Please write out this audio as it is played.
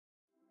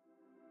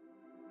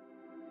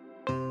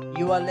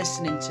You are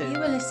listening to You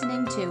are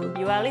listening to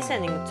You are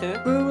listening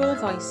to Rural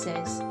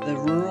Voices. the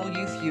Rural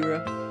Youth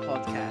Europe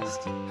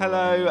podcast.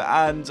 Hello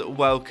and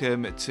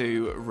welcome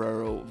to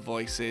Rural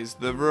Voices,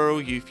 the Rural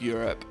Youth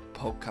Europe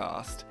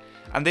podcast.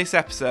 And this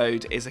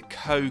episode is a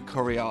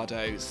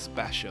Co-Coriado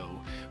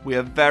special. We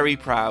are very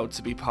proud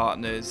to be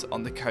partners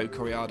on the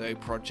Co-Coriado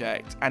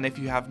project, and if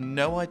you have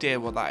no idea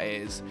what that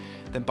is,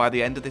 then by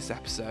the end of this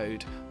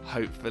episode,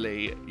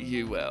 hopefully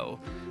you will.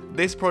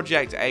 This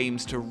project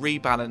aims to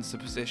rebalance the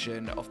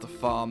position of the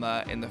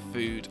farmer in the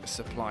food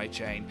supply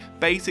chain,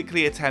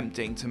 basically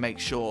attempting to make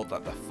sure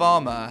that the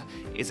farmer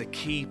is a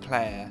key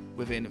player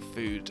within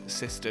food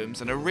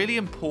systems and a really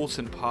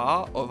important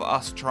part of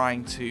us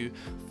trying to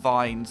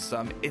find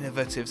some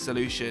innovative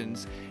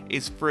solutions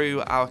is through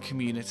our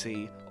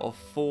community of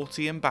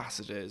 40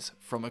 ambassadors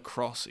from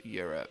across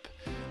Europe.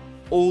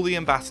 All the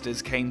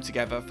ambassadors came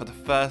together for the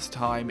first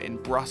time in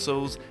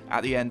Brussels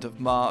at the end of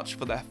March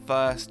for their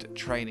first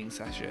training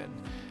session.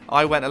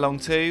 I went along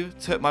too,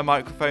 took my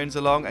microphones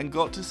along and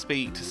got to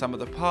speak to some of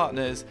the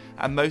partners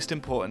and most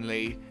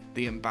importantly,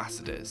 the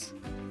ambassadors.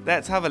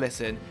 Let's have a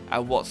listen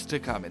at what's to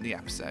come in the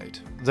episode.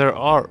 There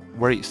are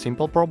very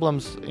simple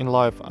problems in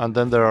life and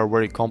then there are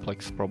very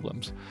complex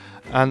problems.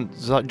 And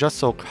that just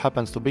so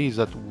happens to be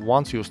that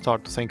once you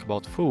start to think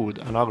about food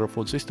and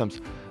agro-food systems,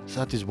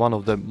 that is one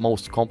of the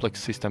most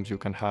complex systems you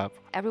can have.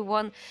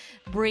 Everyone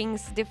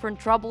brings different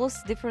troubles,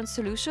 different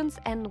solutions,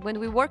 and when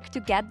we work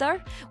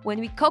together, when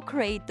we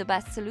co-create the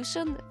best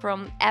solution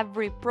from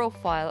every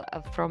profile,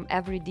 from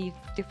every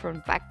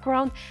different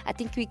background, I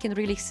think we can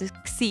really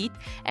succeed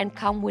and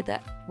come with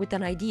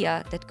an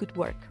idea that could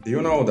work. Do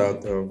you know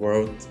that the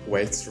world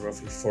wastes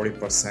roughly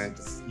 40%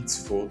 of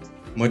its food?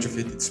 Much of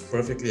it is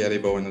perfectly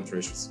edible and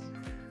nutritious.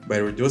 By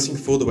reducing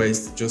food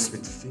waste just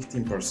with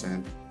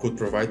 15%, could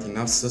provide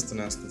enough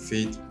sustenance to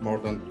feed more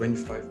than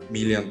 25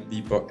 million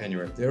people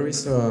annually. There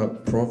is a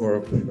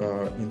proverb in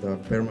the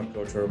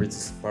permaculture, which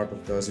is part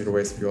of the zero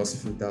waste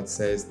philosophy, that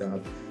says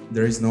that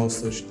there is no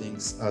such thing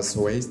as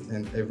waste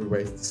and every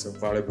waste is a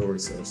valuable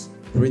resource.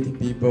 Pretty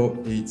people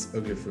eat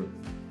ugly food.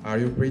 Are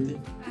you pretty?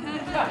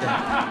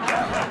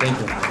 Yeah. Thank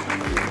you.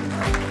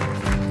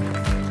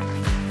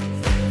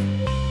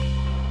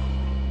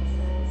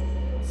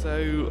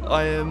 So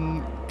I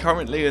am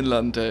currently in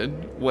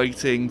London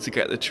waiting to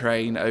get the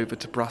train over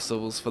to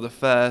Brussels for the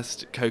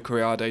first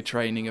Co-Coriado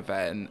training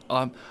event.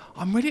 I'm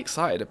really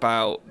excited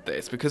about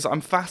this because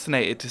I'm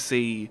fascinated to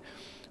see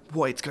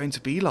what it's going to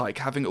be like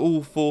having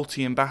all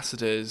 40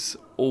 ambassadors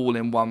all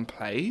in one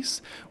place.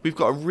 We've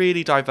got a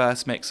really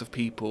diverse mix of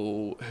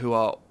people who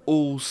are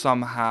all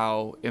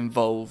somehow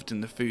involved in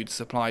the food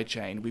supply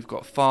chain. We've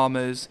got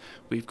farmers,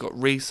 we've got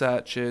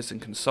researchers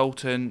and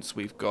consultants,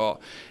 we've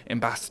got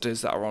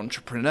ambassadors that are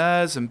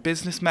entrepreneurs and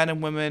businessmen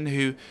and women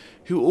who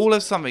all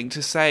have something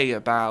to say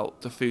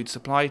about the food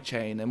supply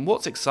chain. And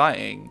what's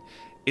exciting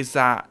is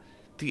that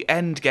the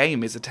end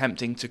game is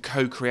attempting to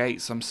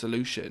co-create some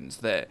solutions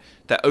that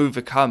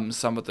overcome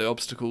some of the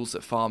obstacles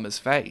that farmers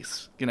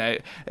face,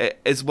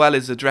 as well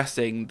as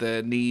addressing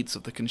the needs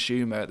of the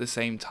consumer at the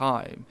same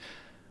time.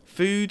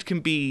 Food can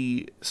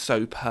be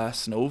so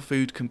personal,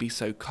 food can be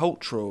so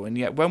cultural, and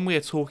yet when we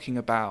are talking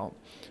about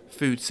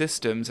food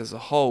systems as a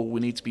whole,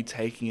 we need to be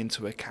taking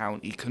into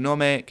account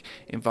economic,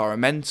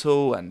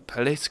 environmental and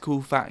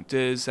political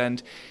factors,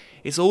 and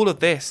it's all of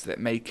this that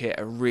make it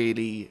a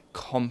really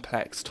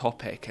complex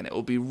topic, and it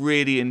will be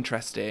really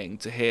interesting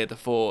to hear the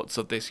thoughts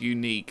of this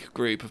unique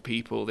group of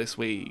people this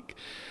week.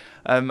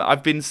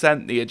 I've been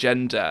sent the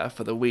agenda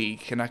for the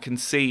week, and I can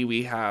see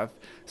we have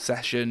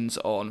sessions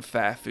on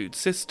fair food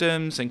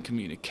systems and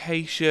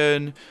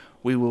communication.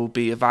 We will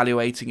be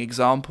evaluating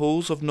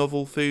examples of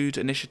novel food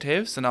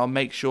initiatives, and I'll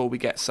make sure we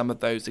get some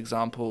of those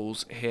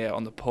examples here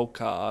on the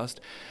podcast.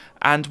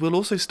 And we'll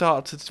also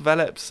start to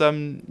develop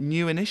some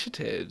new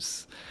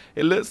initiatives.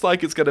 It looks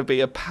like it's going to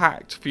be a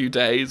packed few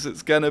days.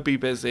 It's going to be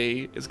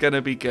busy. It's going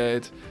to be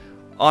good.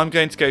 I'm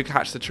going to go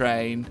catch the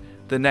train.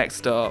 The next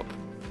stop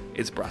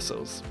is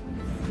Brussels.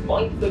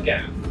 Mind the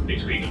gap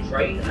between the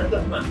train and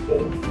the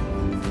platform.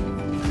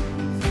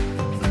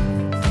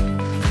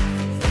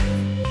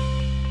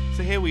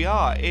 So here we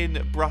are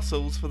in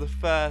Brussels for the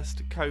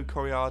first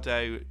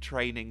Co-Coriado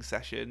training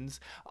sessions.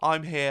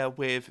 I'm here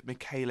with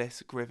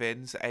Michalis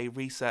Grivins, a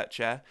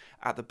researcher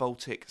at the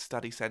Baltic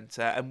Study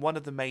Centre and one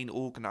of the main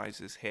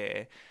organisers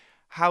here.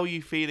 How are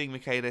you feeling,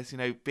 Michalis,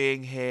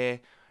 being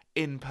here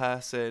in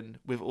person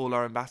with all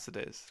our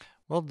ambassadors?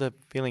 Well, the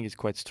feeling is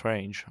quite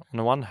strange. On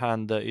the one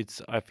hand,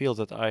 I feel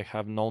that I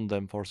have known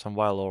them for some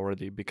while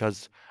already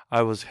because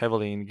I was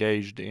heavily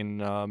engaged in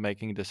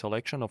making the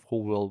selection of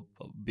who will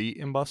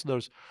be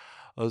ambassadors.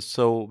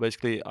 So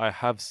basically, I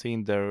have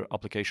seen their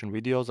application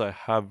videos, I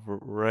have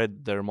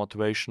read their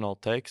motivational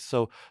texts,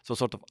 so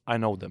sort of I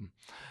know them.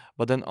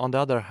 But then on the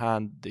other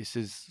hand, this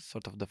is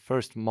sort of the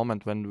first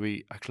moment when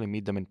we actually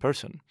meet them in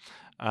person.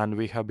 And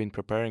we have been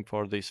preparing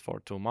for this for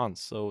 2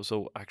 months.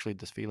 So actually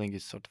this feeling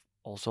is sort of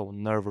also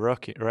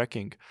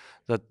nerve-wracking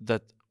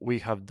that we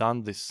have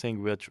done this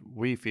thing which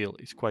we feel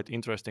is quite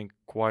interesting,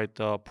 quite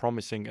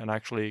promising and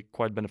actually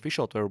quite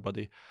beneficial to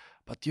everybody.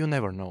 but you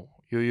never know.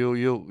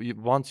 You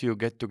once you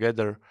get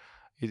together,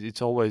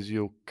 it's always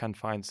you can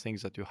find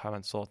things that you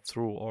haven't thought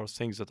through or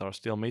things that are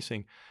still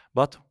missing.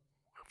 But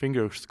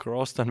fingers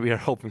crossed, and we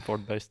are hoping for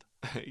the best.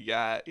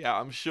 Yeah,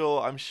 I'm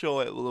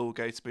sure it will all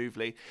go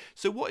smoothly.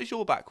 So what is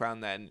your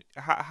background then?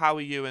 How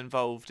are you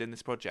involved in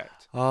this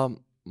project?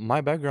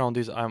 My background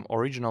is I'm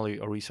originally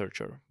a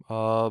researcher,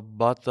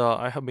 but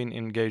I have been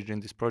engaged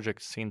in this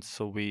project since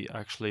we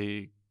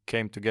actually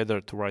came together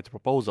to write a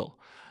proposal.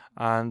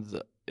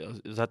 And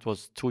that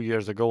was 2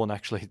 years ago, and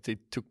actually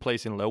it took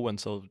place in Leuven,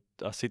 so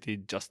a city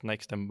just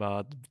next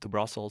to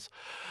Brussels.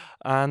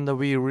 And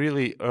we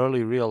really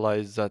early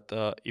realized that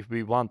if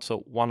we want, so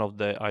one of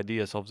the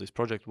ideas of this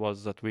project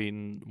was that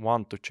we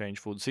want to change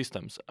food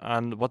systems.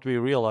 And what we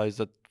realized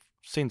that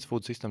since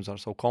food systems are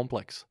so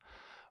complex,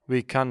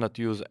 we cannot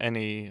use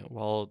any,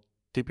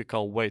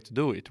 typical way to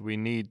do it. We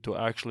need to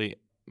actually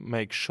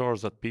make sure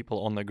that people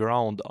on the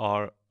ground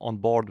are on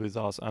board with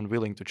us and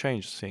willing to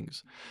change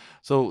things.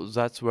 So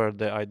that's where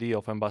the idea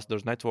of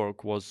Ambassadors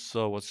Network was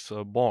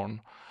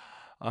born.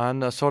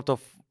 And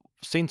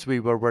since we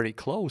were very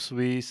close,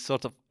 we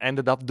sort of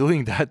ended up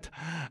doing that.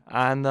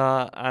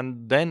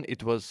 And then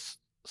it was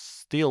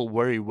still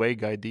very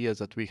vague ideas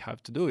that we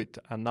have to do it,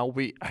 and now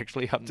we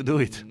actually have to do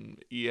it.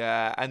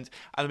 Yeah, and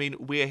I mean,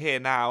 we're here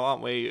now,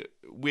 aren't we,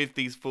 with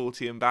these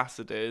 40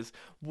 ambassadors.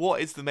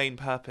 What is the main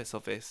purpose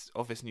of this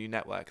new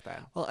network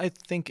then? Well, I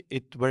think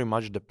it very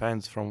much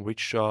depends from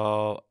which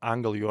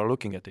angle you are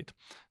looking at it.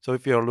 So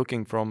if you are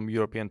looking from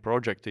European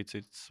project, it's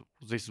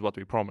this is what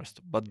we promised,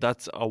 but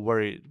that's a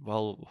very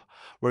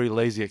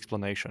lazy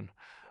explanation.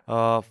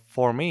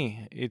 For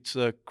me, it's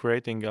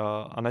creating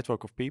a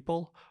network of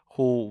people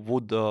who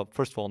would,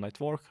 first of all,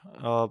 network.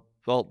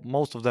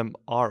 Most of them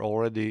are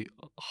already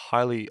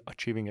highly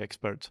achieving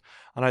experts,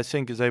 and I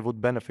think they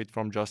would benefit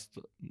from just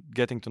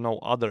getting to know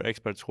other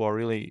experts who are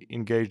really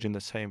engaged in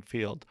the same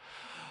field.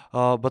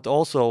 But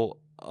also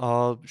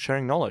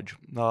sharing knowledge,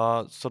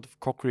 sort of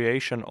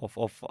co-creation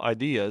of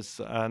ideas,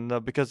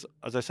 and because,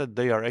 as I said,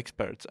 they are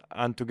experts,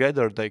 and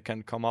together they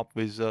can come up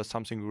with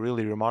something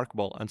really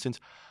remarkable. And since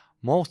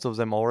most of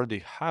them already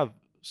have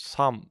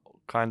some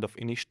kind of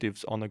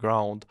initiatives on the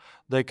ground,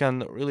 they can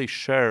really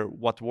share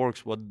what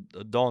works, what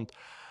don't.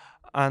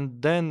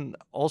 And then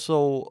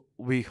also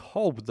we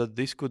hope that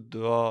this could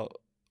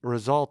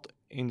result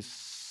in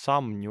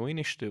some new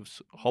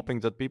initiatives, hoping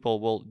that people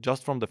will,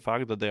 just from the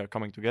fact that they are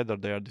coming together,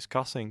 they are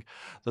discussing,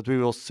 that we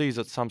will see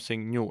that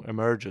something new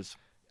emerges.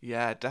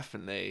 Yeah,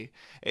 definitely.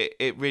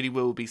 It really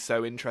will be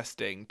so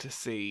interesting to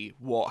see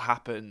what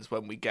happens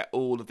when we get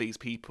all of these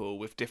people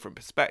with different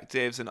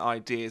perspectives and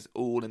ideas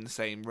all in the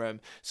same room.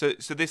 So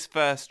this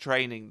first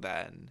training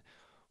then,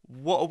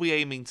 what are we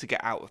aiming to get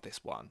out of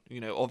this one?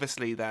 You know,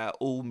 obviously they're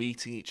all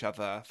meeting each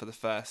other for the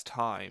first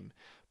time,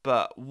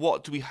 but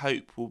what do we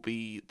hope will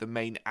be the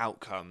main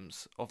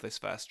outcomes of this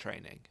first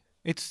training?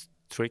 It's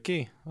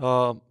tricky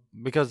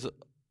because,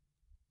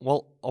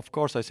 of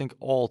course, I think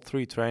all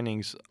three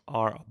trainings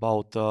are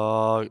about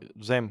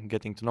them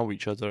getting to know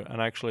each other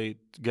and actually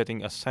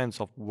getting a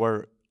sense of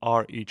where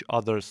are each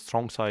other's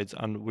strong sides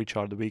and which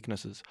are the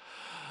weaknesses.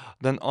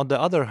 Then, on the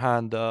other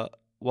hand,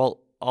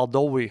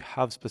 although we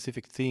have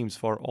specific themes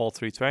for all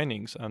three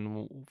trainings,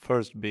 and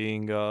first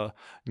being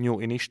new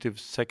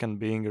initiatives, second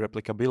being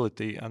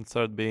replicability, and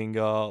third being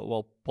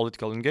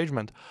political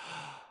engagement,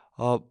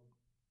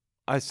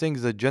 I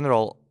think the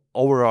general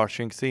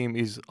overarching theme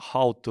is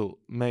how to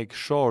make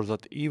sure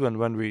that even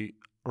when we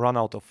run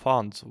out of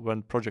funds,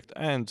 when project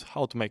ends,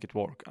 how to make it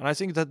work. And I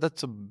think that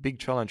that's a big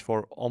challenge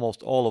for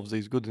almost all of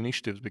these good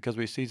initiatives, because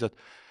we see that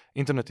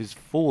internet is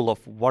full of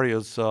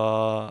various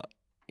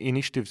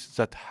initiatives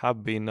that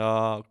have been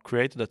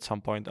created at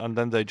some point, and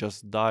then they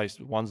just die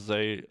once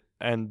they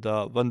end,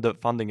 when the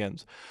funding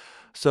ends.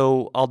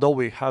 So although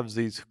we have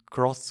these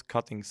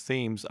cross-cutting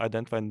themes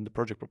identified in the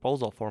project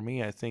proposal, for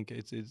me, I think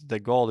it's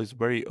the goal is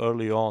very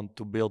early on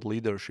to build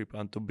leadership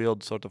and to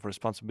build sort of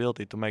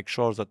responsibility to make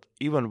sure that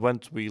even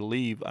once we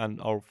leave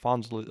and our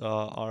funds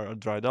are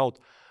dried out,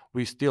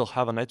 we still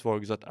have a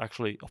network that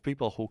actually of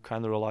people who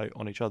can rely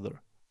on each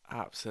other.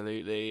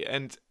 Absolutely.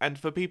 And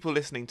for people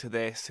listening to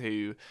this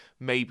who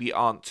maybe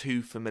aren't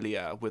too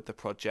familiar with the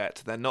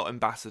project, they're not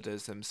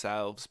ambassadors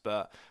themselves,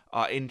 but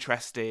are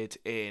interested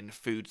in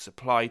food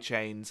supply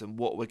chains and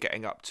what we're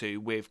getting up to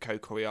with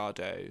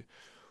Co-Criado,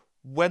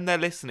 when they're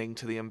listening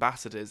to the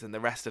ambassadors and the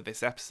rest of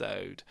this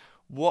episode,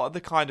 what are the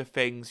kind of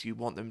things you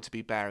want them to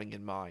be bearing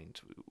in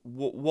mind?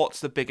 What's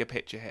the bigger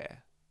picture here?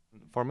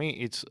 For me,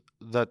 it's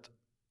that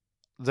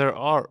there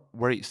are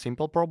very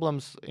simple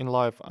problems in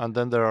life, and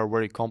then there are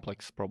very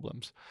complex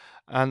problems.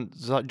 And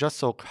that just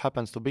so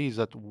happens to be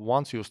that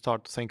once you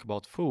start to think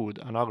about food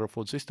and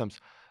agro-food systems,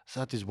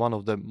 that is one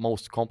of the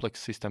most complex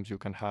systems you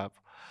can have.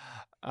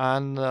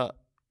 And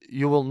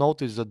you will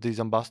notice that these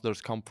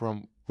ambassadors come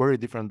from very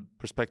different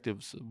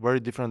perspectives, very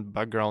different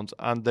backgrounds,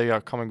 and they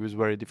are coming with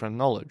very different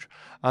knowledge.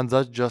 And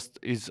that just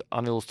is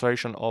an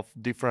illustration of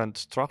different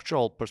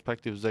structural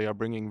perspectives they are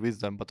bringing with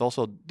them, but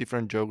also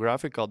different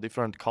geographical,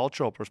 different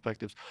cultural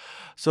perspectives.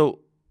 So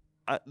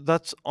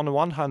that's on the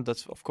one hand,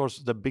 that's of course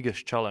the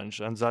biggest challenge,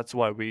 and that's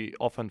why we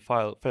often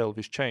fail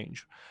with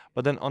change.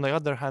 But then on the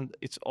other hand,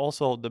 it's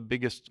also the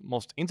biggest,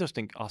 most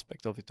interesting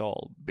aspect of it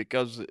all,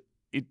 because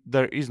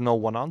there is no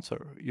one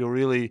answer.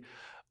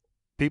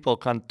 People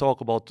can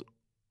talk about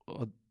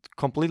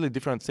completely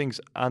different things,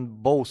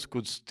 and both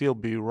could still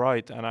be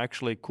right, and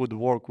actually could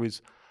work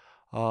with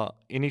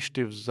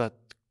initiatives that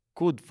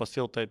could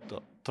facilitate the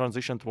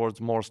transition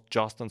towards more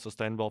just and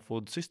sustainable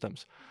food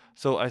systems.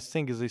 So I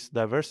think this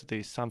diversity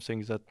is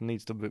something that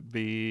needs to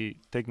be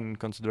taken in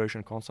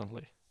consideration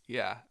constantly.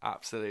 Yeah,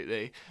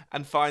 absolutely.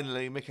 And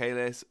finally,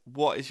 Michaelis,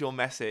 what is your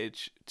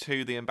message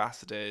to the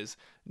ambassadors,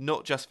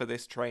 not just for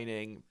this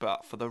training,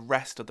 but for the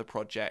rest of the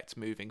project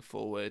moving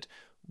forward?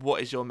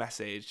 What is your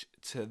message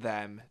to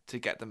them to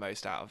get the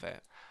most out of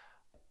it?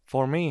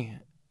 For me,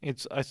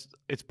 it's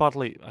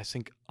partly, I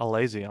think, a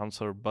lazy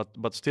answer,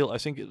 but still, I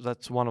think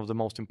that's one of the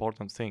most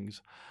important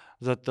things.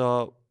 That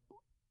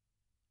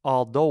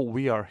although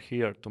we are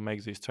here to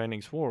make these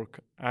trainings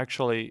work,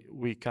 actually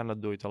we cannot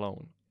do it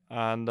alone.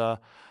 And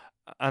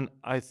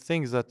I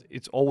think that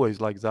it's always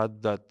like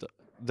that. That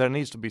there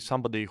needs to be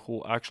somebody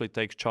who actually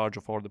takes charge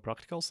of all the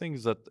practical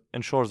things, that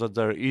ensures that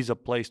there is a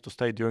place to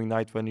stay during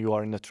night when you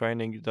are in a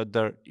training, that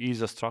there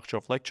is a structure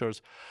of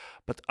lectures.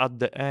 But at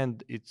the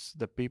end, it's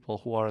the people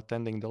who are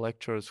attending the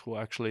lectures who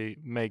actually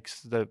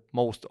makes the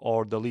most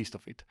or the least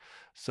of it.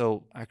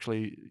 So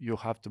actually, you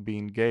have to be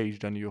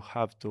engaged, and you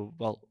have to,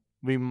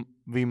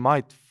 we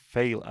might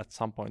fail at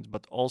some points,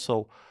 but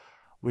also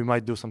we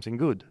might do something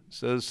good.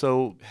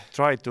 So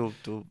try to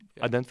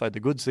identify the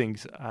good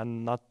things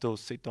and not to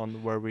sit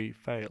on where we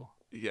fail.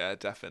 Yeah,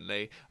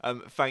 definitely.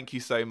 Thank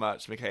you so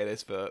much,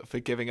 Michaelis, for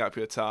giving up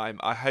your time.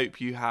 I hope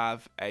you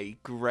have a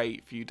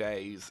great few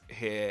days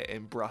here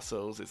in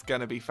Brussels. It's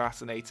going to be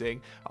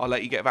fascinating. I'll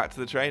let you get back to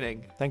the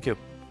training. Thank you.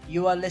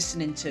 You are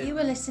listening to You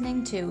are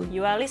listening to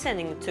You are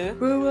listening to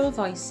Rural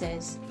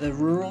Voices. the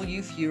Rural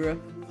Youth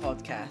Europe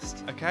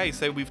podcast. Okay,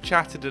 so we've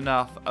chatted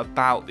enough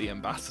about the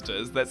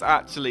ambassadors. Let's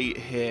actually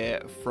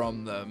hear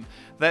from them.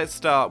 Let's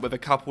start with a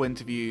couple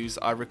interviews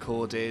I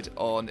recorded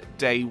on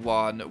day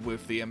one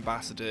with the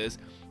ambassadors.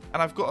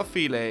 And I've got a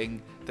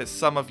feeling that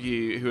some of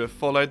you who have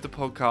followed the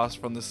podcast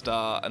from the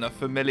start and are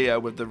familiar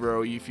with the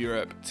Rural Youth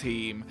Europe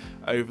team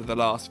over the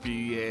last few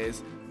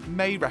years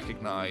may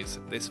recognise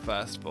this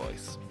first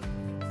voice.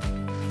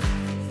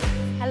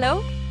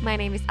 Hello, my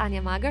name is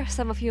Anja Mager.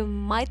 Some of you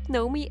might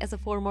know me as a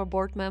former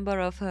board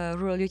member of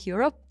Rural Youth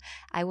Europe.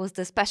 I was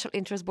the special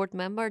interest board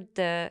member,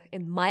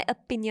 in my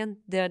opinion,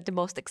 the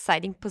most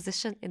exciting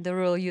position in the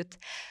Rural Youth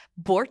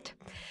board.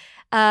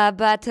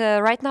 But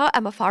right now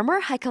I'm a farmer.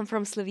 I come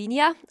from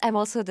Slovenia. I'm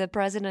also the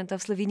president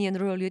of Slovenian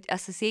Rural Youth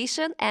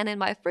Association. And in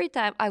my free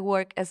time, I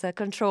work as a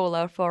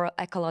controller for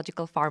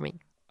ecological farming.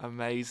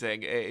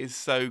 Amazing. It is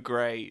so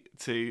great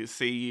to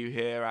see you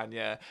here,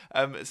 Anja.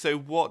 So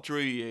what drew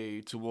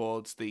you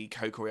towards the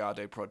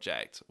Co-Criado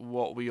project?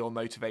 What were your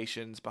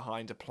motivations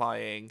behind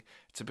applying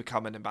to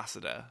become an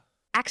ambassador?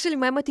 Actually,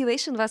 my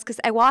motivation was because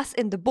I was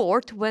in the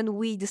board when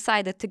we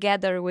decided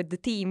together with the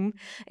team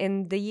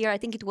in the year, I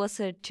think it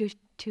was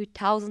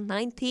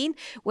 2019,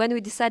 when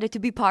we decided to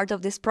be part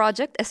of this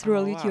project as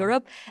Rural Youth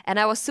Europe. And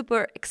I was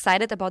super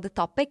excited about the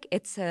topic.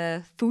 It's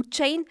a food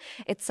chain.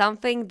 It's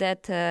something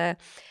that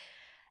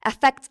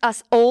affects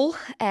us all,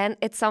 and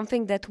it's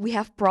something that we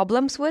have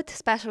problems with,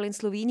 especially in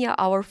Slovenia.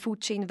 Our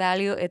food chain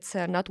value, it's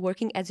not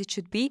working as it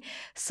should be.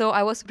 So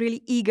I was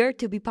really eager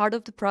to be part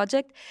of the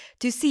project,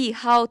 to see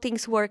how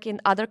things work in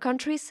other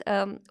countries,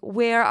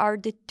 where are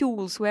the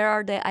tools, where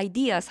are the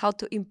ideas, how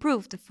to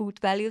improve the food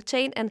value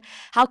chain, and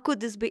how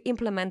could this be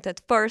implemented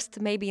first,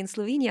 maybe in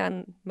Slovenia,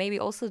 and maybe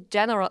also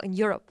general in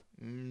Europe.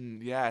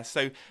 Yeah,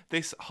 so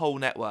this whole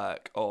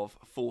network of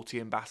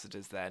 40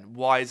 ambassadors then,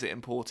 why is it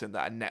important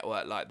that a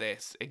network like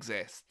this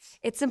exists?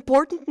 It's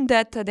important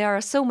that there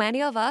are so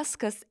many of us,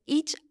 because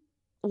each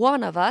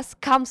one of us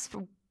comes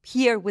from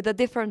here with a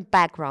different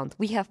background.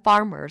 We have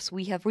farmers,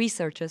 we have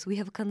researchers, we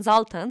have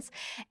consultants,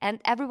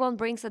 and everyone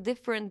brings a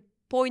different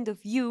point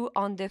of view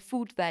on the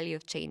food value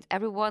chain.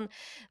 Everyone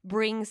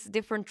brings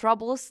different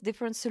troubles,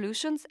 different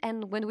solutions,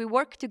 and when we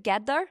work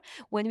together,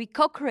 when we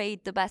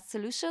co-create the best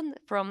solution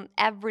from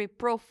every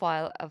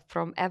profile,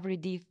 from every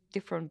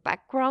different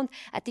background,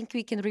 I think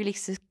we can really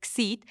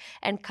succeed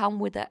and come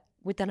with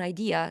an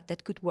idea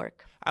that could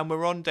work. And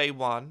we're on day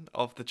one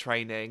of the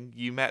training.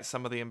 You met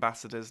some of the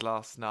ambassadors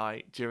last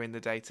night during the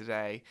day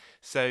today.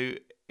 So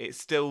it's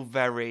still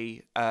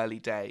very early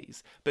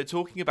days. But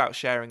talking about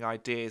sharing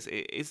ideas,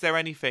 is there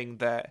anything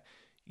that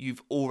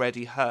you've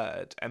already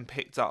heard and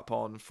picked up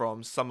on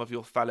from some of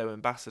your fellow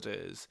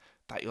ambassadors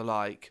that you're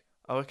like,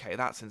 oh, okay,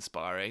 that's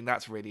inspiring,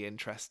 that's really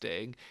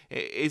interesting?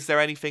 Is there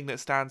anything that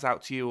stands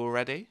out to you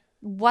already?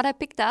 What I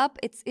picked up,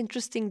 it's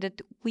interesting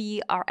that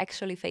we are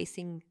actually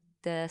facing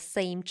the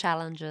same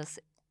challenges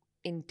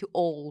into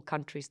all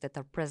countries that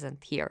are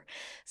present here.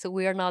 So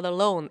we are not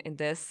alone in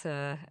this,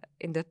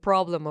 in the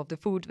problem of the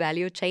food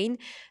value chain.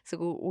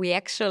 So we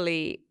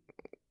actually,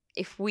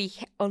 if we,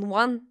 on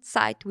one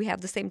side, we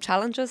have the same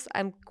challenges,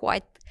 I'm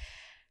quite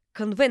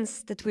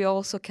convinced that we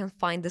also can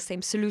find the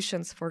same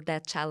solutions for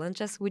that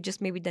challenges. We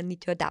just maybe then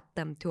need to adapt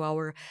them to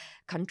our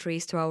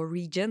countries, to our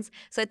regions.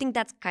 So I think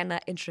that's kind of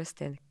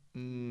interesting.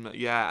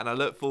 Yeah, and I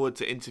look forward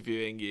to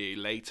interviewing you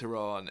later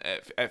on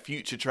at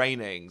future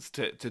trainings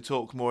to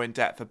talk more in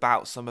depth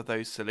about some of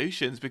those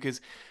solutions because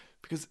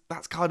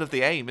that's kind of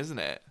the aim, isn't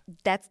it?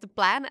 That's the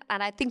plan,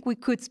 and I think we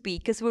could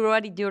speak because we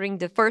already during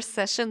the first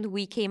session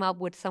we came up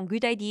with some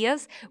good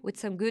ideas, with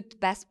some good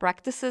best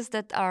practices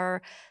that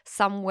are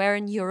somewhere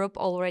in Europe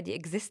already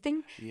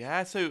existing.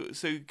 Yeah, so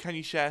can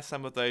you share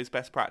some of those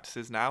best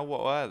practices now?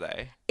 What were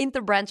they?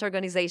 Interbranch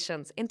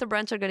organizations.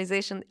 Interbranch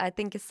organization, I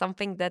think, is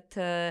something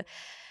that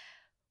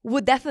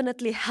would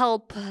definitely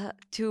help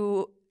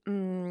to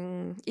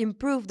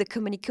improve the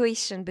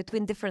communication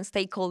between different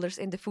stakeholders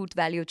in the food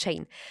value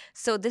chain.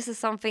 So this is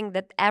something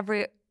that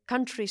every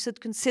country should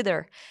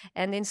consider.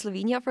 And in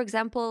Slovenia, for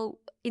example,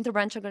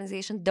 interbranch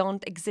organizations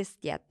don't exist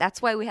yet.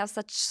 That's why we have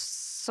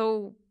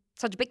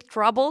such big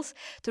troubles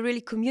to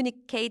really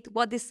communicate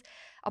what is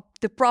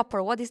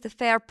what is the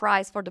fair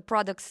price for the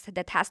products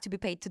that has to be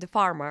paid to the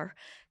farmer.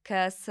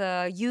 Because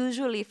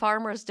usually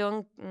farmers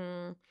don't,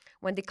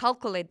 when they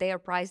calculate their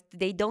price,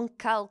 they don't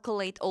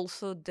calculate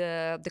also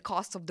the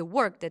cost of the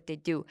work that they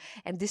do.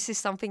 And this is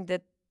something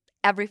that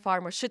every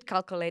farmer should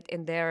calculate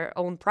in their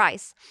own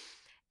price.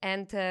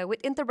 And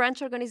with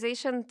interbranch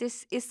organization,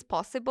 this is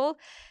possible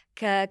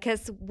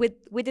because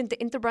within the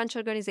interbranch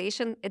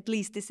organization, at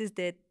least this is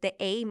the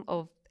aim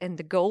of and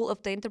the goal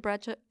of the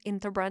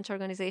interbranch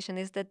organization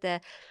is that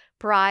the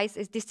price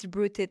is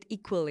distributed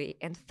equally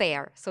and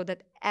fair, so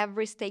that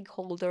every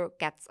stakeholder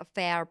gets a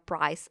fair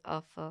price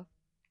of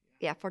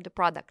for the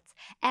products.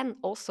 And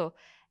also,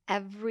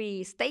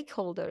 every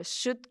stakeholder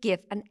should give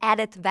an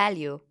added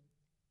value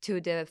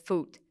to the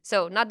food.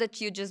 So not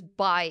that you just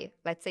buy,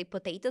 let's say,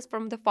 potatoes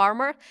from the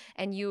farmer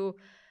and you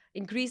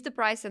increase the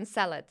price and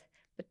sell it.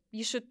 But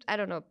you should, I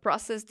don't know,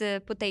 process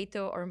the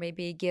potato or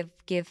maybe give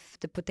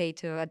the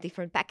potato a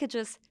different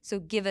packages. So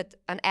give it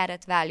an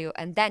added value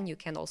and then you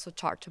can also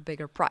charge a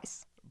bigger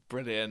price.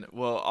 Brilliant.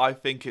 Well, I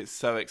think it's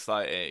so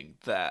exciting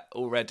that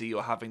already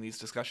you're having these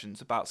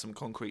discussions about some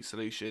concrete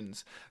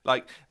solutions.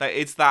 Like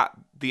is that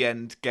the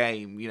end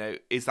game? You know,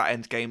 is that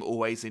end game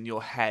always in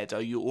your head?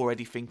 Are you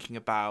already thinking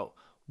about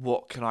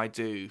what can I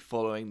do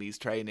following these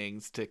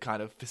trainings to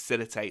kind of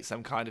facilitate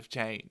some kind of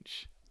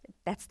change?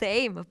 That's the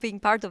aim of being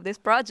part of this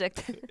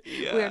project.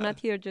 Yeah. We're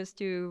not here just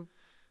to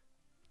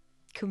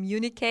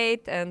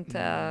communicate and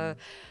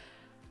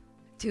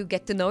to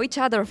get to know each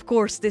other. Of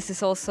course, this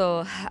is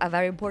also a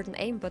very important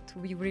aim, but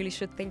we really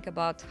should think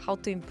about how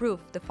to improve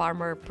the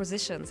farmer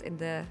positions in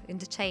the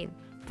chain.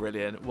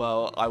 Brilliant.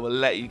 Well, I will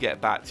let you get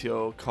back to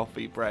your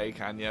coffee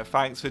break, Anya.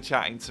 Thanks for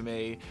chatting to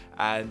me,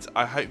 and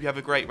I hope you have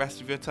a great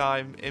rest of your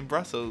time in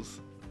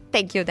Brussels.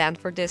 Thank you, Dan,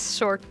 for this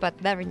short but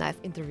very nice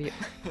interview.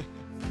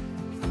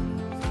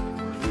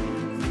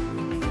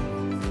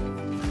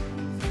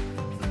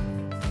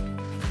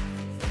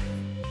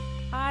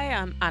 Hi,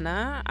 I'm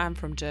Anna. I'm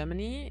from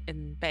Germany,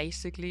 and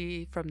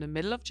basically from the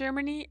middle of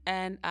Germany,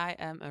 and I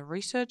am a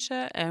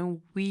researcher,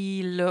 and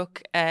we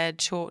look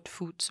at short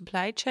food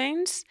supply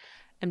chains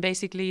and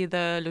basically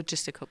the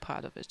logistical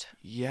part of it.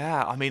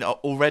 Yeah, I mean,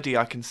 already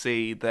I can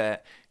see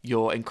that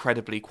you're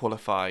incredibly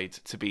qualified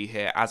to be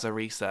here as a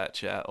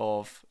researcher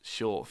of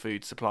short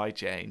food supply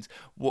chains.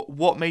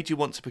 What made you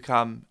want to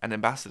become an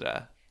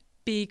ambassador?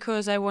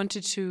 Because I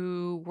wanted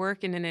to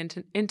work in an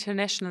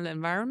international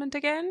environment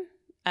again.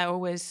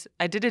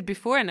 I did it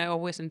before and I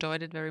always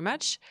enjoyed it very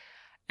much.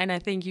 And I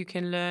think you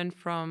can learn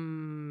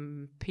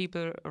from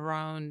people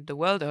around the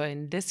world, or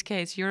in this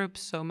case, Europe,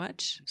 so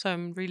much. So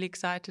I'm really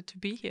excited to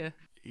be here.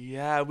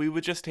 Yeah, we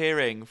were just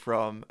hearing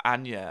from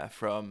Anya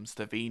from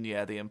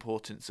Slovenia the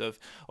importance of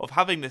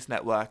having this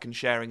network and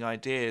sharing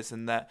ideas,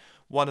 and that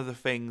one of the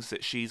things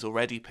that she's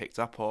already picked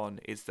up on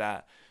is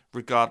that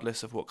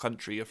regardless of what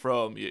country you're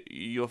from,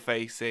 you're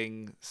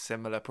facing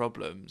similar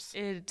problems.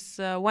 It's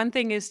one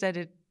thing is that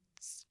it's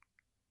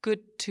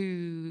good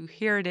to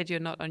hear that you're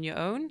not on your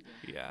own.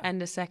 Yeah.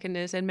 And the second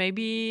is, and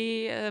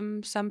maybe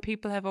some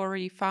people have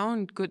already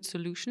found good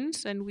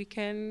solutions and we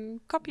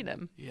can copy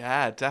them.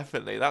 Yeah,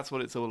 definitely. That's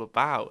what it's all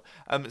about.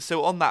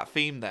 So on that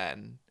theme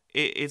then,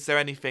 is there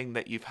anything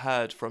that you've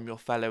heard from your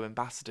fellow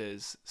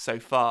ambassadors so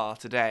far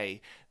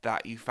today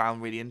that you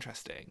found really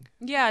interesting?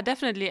 Yeah,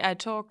 definitely.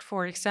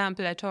 For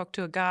example, I talked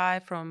to a guy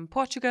from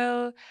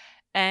Portugal,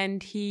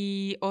 and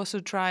he also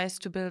tries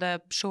to build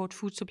up short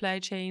food supply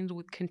chains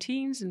with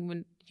canteens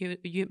and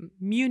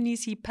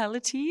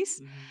municipalities.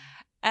 Mm-hmm.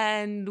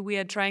 And we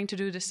are trying to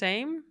do the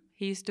same.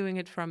 He's doing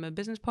it from a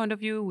business point of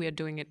view. We are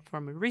doing it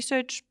from a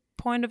research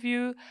point of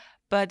view.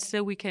 But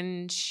still we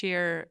can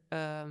share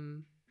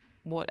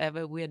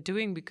whatever we are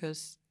doing,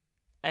 because,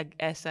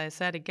 as I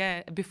said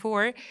again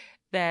before,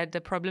 that the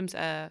problems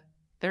are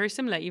very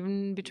similar,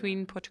 even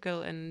between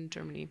Portugal and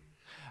Germany.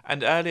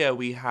 And earlier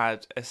we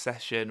had a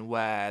session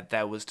where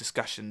there was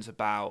discussions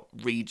about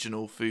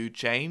regional food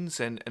chains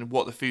and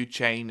what the food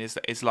chain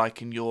is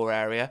like in your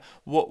area.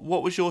 What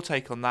was your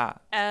take on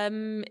that?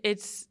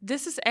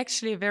 This is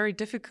actually a very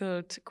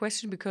difficult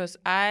question because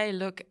I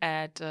look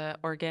at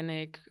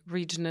organic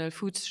regional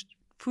food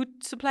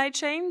supply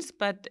chains,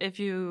 but if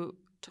you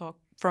talk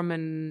from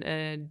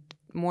a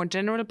more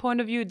general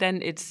point of view,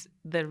 then it's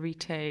the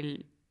retail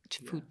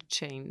food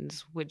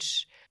chains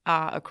which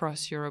are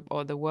across Europe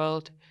or the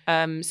world.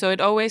 So it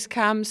always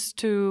comes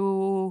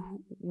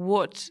to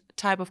what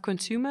type of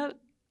consumer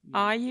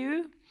are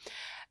you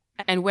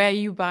and where are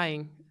you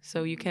buying.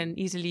 So you can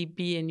easily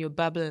be in your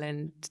bubble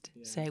and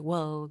say,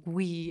 well,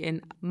 we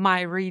in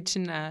my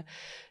region are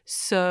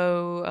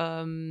so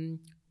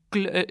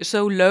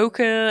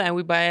local and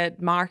we buy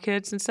at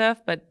markets and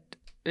stuff, but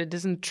it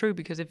isn't true,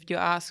 because if you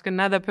ask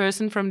another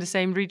person from the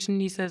same region,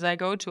 he says, I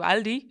go to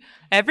Aldi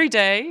every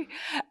day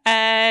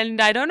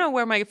and I don't know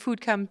where my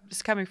food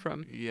is coming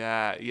from.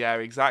 Yeah,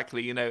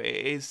 exactly. You know, it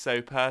is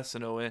so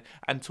personal.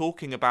 And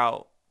talking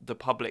about the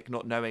public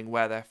not knowing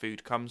where their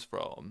food comes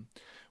from,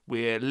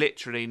 we're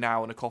literally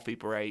now on a coffee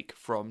break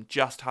from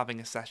just having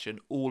a session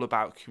all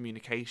about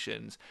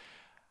communications.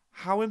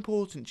 How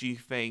important do you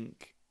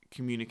think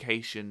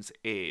communications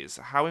is?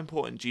 How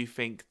important do you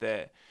think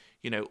that,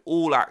 you know,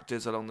 all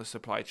actors along the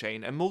supply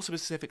chain, and more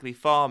specifically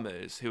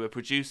farmers who are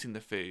producing the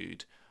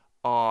food,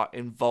 are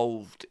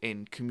involved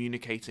in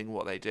communicating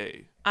what they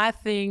do? I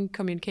think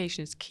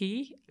communication is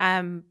key.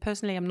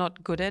 Personally, I'm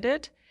not good at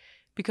it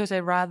because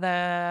I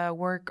rather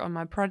work on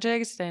my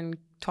projects than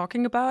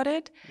talking about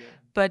it. Yeah.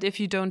 But if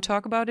you don't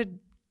talk about it,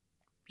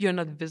 you're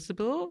not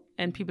visible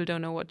and people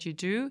don't know what you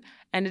do.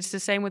 And it's the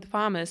same with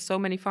farmers. So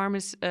many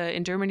farmers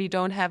in Germany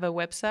don't have a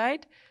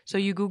website. So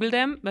you Google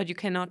them, but you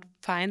cannot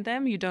find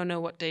them. You don't know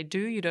what they do.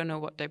 You don't know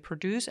what they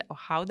produce or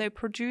how they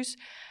produce.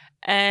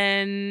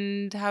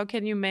 And how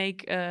can you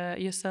make how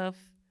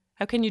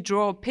can you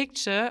draw a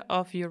picture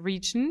of your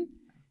region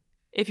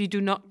if you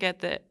do not get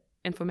the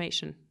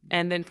information?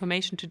 And the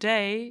information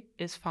today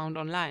is found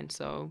online.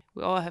 So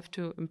we all have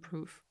to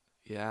improve.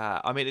 Yeah,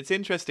 I mean, it's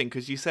interesting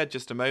because you said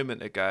just a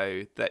moment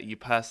ago that you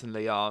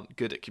personally aren't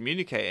good at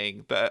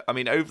communicating. But I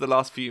mean, over the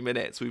last few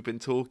minutes we've been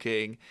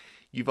talking,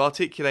 you've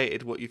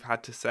articulated what you've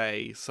had to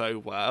say so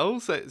well.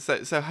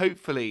 So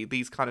hopefully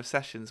these kind of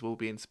sessions will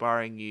be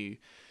inspiring you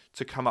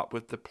to come up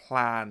with the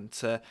plan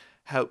to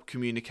help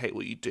communicate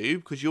what you do,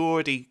 because you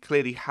already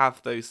clearly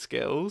have those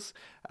skills.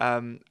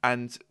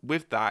 And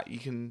with that, you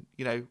can,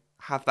 you know,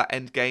 have that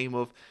end game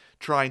of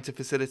trying to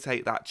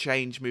facilitate that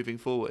change moving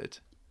forward.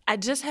 I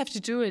just have to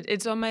do it.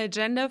 It's on my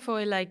agenda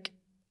for like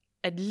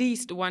at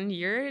least 1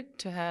 year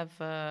to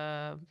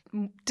have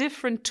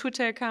different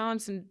Twitter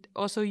accounts and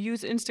also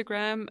use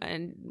Instagram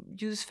and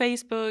use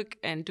Facebook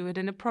and do it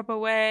in a proper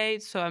way.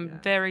 So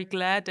I'm very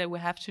glad that we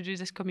have to do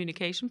this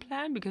communication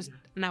plan, because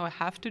now I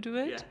have to do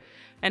it. Yeah.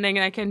 And then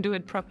I can do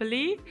it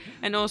properly,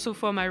 and also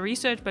for my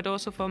research, but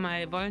also for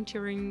my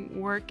volunteering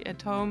work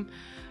at home,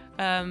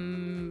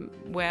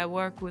 where I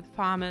work with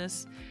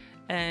farmers,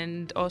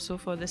 and also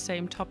for the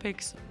same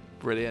topics.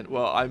 Brilliant.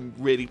 Well, I'm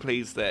really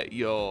pleased that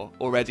you're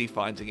already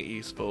finding it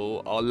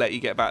useful. I'll let you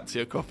get back to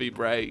your coffee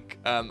break.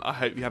 I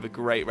hope you have a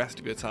great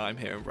rest of your time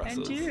here in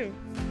Brussels. And you.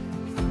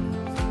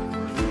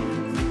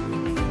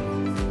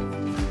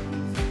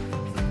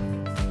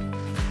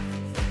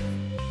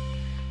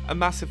 A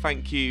massive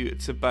thank you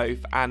to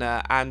both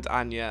Anna and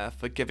Anya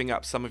for giving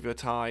up some of your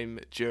time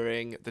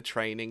during the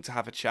training to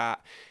have a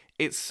chat.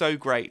 It's so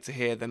great to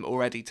hear them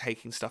already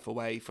taking stuff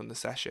away from the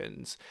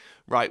sessions.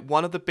 Right,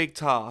 one of the big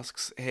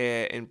tasks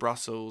here in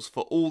Brussels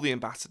for all the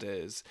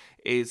ambassadors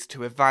is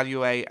to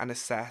evaluate and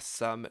assess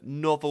some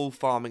novel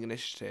farming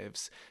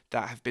initiatives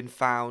that have been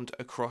found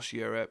across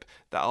Europe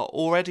that are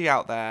already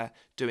out there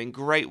doing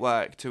great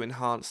work to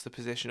enhance the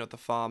position of the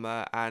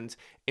farmer and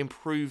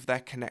improve their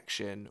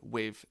connection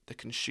with the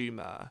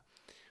consumer.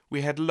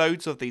 We had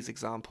loads of these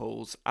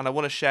examples, and I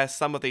want to share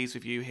some of these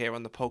with you here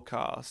on the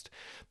podcast.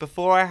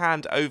 Before I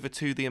hand over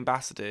to the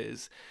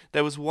ambassadors,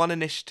 there was one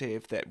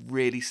initiative that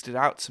really stood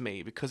out to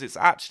me because it's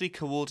actually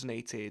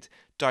coordinated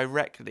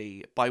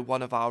directly by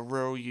one of our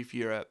Rural Youth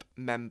Europe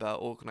member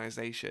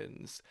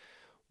organisations.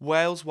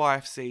 Wales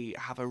YFC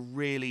have a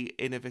really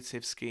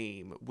innovative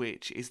scheme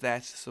which is there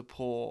to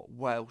support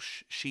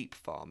Welsh sheep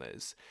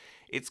farmers.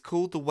 It's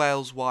called the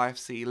Wales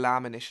YFC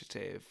Lamb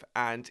Initiative,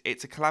 and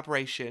it's a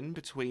collaboration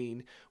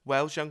between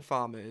Wales Young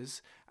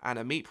Farmers and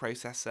a meat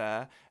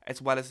processor,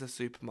 as well as the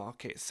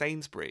supermarket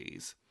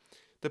Sainsbury's.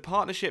 The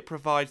partnership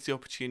provides the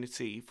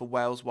opportunity for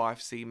Wales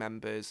YFC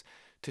members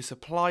to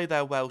supply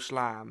their Welsh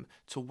lamb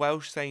to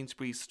Welsh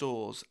Sainsbury's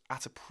stores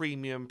at a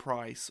premium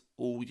price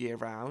all year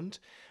round.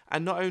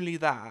 And not only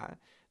that,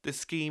 the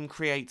scheme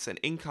creates an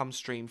income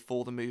stream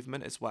for the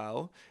movement as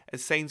well,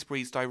 as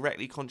Sainsbury's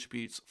directly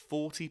contributes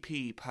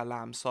 40p per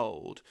lamb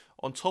sold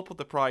on top of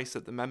the price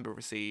that the member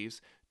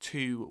receives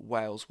to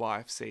Wales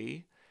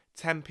YFC.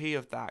 10p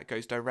of that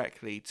goes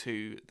directly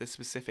to the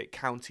specific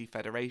county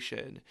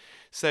federation.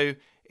 So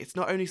it's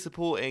not only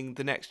supporting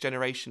the next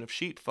generation of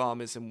sheep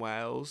farmers in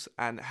Wales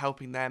and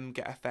helping them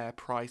get a fair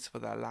price for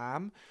their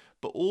lamb,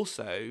 but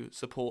also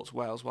supports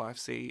Wales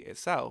YFC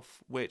itself,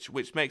 which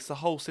makes the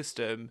whole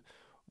system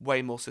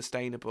way more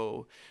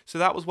sustainable. So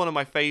that was one of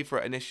my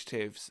favourite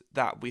initiatives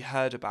that we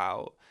heard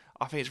about.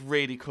 I think it's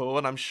really cool,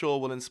 and I'm sure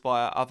will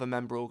inspire other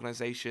member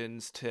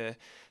organisations to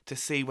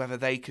see whether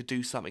they could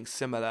do something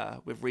similar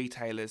with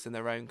retailers in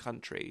their own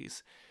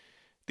countries.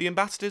 The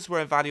ambassadors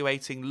were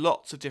evaluating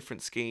lots of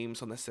different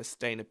schemes on their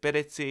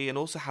sustainability and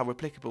also how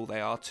replicable they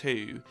are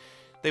too.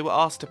 They were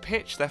asked to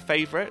pitch their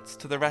favourites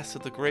to the rest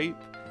of the group,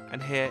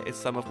 and here is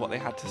some of what they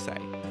had to say.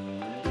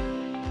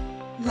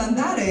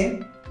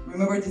 Landare,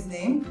 remember this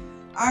name,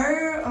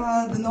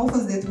 are the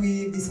novas that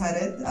we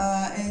decided,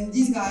 and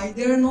these guys,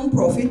 they're a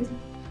non-profit,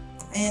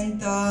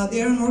 and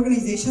they're an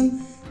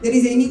organization that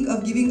is aiming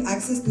of giving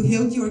access to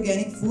healthy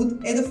organic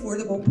food at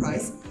affordable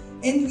price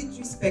and with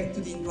respect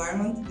to the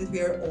environment that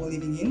we are all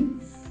living in.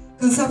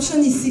 Consumption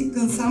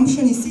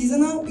is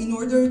seasonal in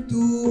order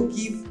to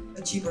give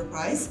a cheaper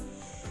price.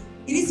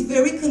 It is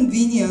very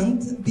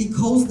convenient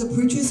because the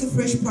purchase of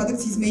fresh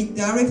products is made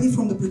directly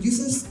from the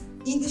producers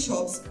in the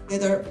shops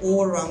that are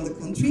all around the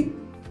country.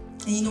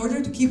 And in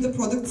order to keep the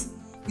products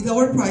with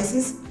lower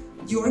prices,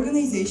 the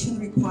organization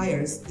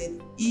requires that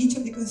each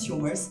of the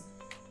consumers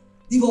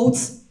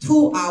devotes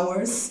 2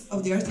 hours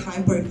of their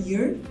time per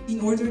year in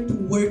order to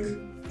work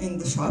in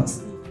the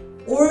shops,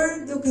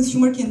 or the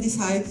consumer can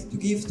decide to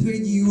give 30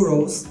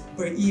 euros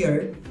per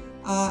year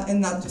and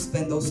not to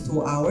spend those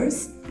 2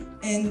 hours.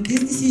 And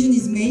this decision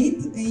is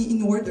made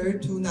in order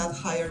to not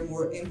hire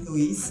more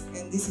employees,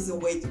 and this is a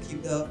way to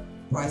keep the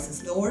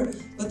prices lower.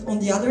 But on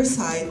the other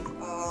side,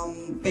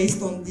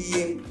 based on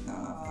the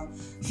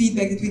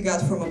feedback that we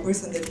got from a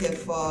person that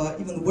have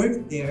even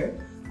worked there,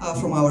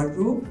 from our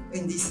group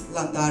in this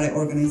Landare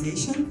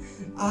organization,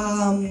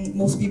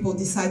 most people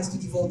decide to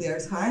devote their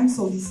time,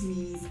 so this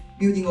means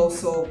building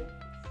also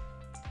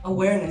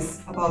awareness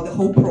about the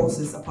whole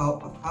process of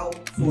how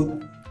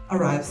food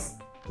arrives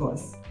to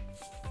us.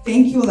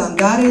 Thank you,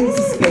 Landare, this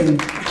is Spain.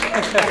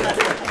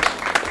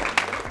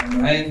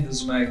 Hi,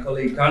 this is my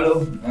colleague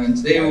Carlo, and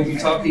today we'll be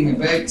talking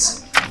about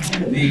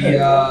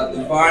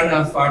the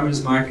Varna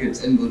Farmers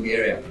Market in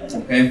Bulgaria.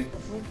 Okay,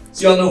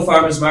 so you all know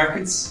farmers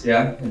markets,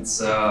 yeah?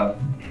 It's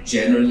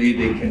generally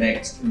they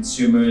connect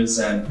consumers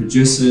and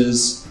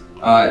producers.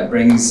 It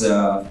brings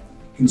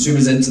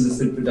consumers into the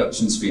food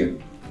production sphere.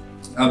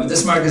 But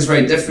this market is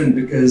very different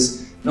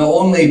because not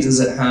only does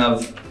it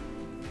have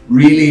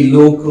really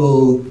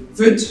local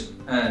food,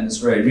 and it's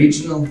very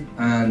regional,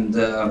 and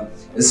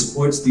it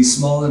supports these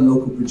small and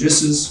local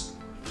producers,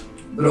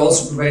 but it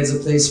also provides a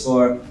place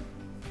for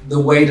the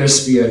wider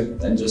sphere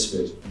than just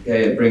food.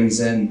 Okay, it brings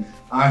in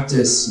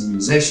artists and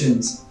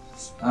musicians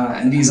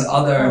and these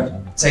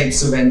other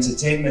types of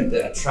entertainment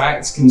that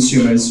attracts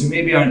consumers who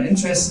maybe aren't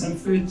interested in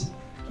food,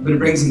 but it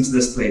brings them to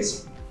this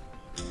place.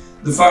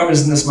 The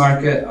farmers in this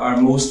market are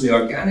mostly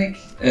organic.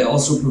 It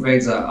also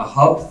provides a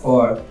hub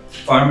for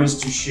farmers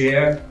to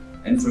share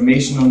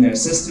information on their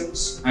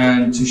systems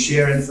and to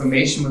share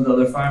information with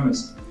other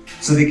farmers.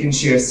 So they can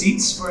share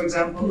seeds, for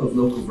example, of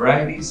local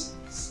varieties.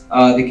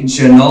 They can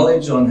share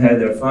knowledge on how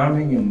they're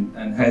farming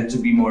and how to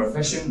be more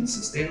efficient and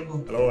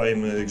sustainable. Hello,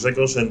 I'm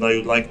Grzegorz, and I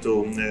would like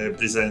to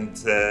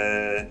present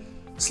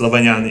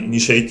Slovenian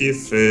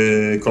initiative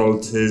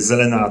called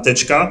Zelena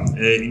Tečka,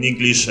 in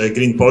English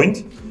Green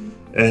Point.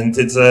 And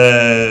it's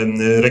a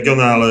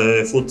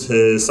regional food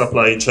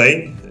supply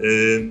chain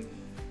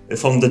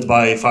founded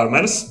by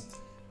farmers.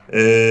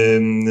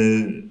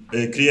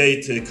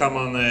 Create a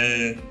common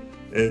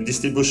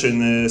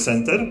distribution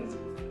center,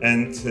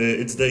 and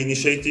it's the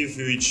initiative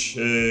which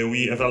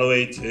we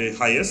evaluate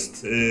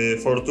highest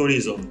for 2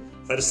 reasons.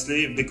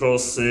 Firstly,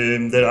 because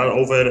there are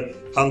over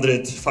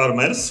 100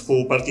 farmers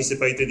who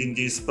participated in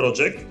this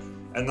project,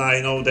 and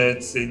I know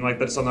that in my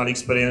personal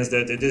experience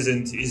that it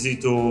isn't easy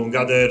to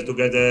gather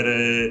together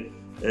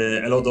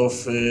a lot of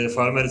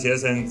farmers,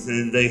 yes, and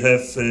they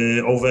have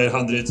over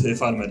 100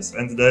 farmers.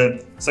 And the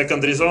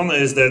second reason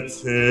is that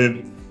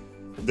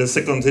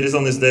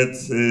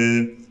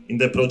in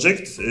the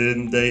project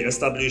they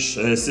establish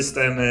a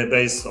system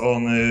based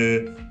on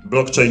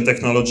blockchain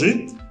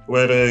technology,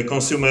 where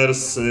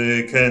consumers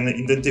can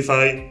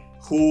identify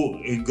who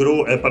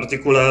grew a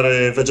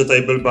particular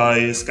vegetable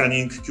by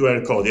scanning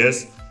QR code,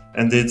 yes,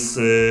 and it's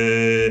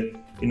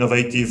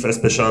innovative,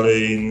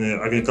 especially in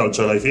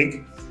agriculture, I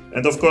think.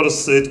 And of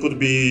course, it could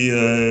be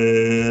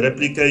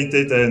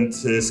replicated and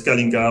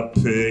scaling up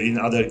in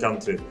other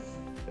countries.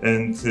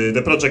 And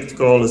the project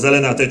called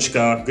Zelena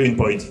Tečka Green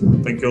Point.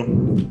 Thank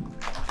you.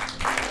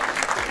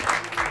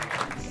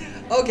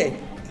 Okay,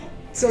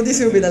 so this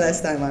will be the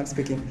last time I'm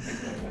speaking.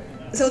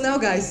 So now,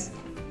 guys,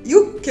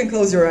 you can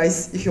close your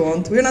eyes if you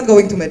want. We're not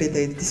going to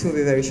meditate, this will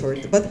be very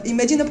short. But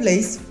imagine a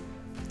place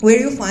where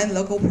you find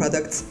local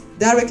products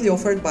directly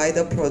offered by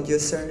the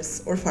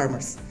producers or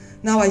farmers.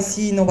 Now I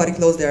see nobody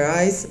closed their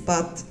eyes,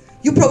 but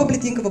you probably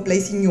think of a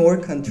place in your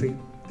country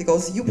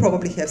because you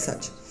probably have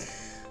such.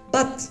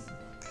 But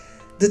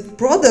the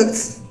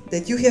products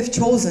that you have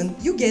chosen,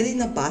 you get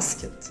in a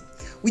basket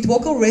with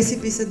local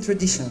recipes and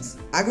traditions,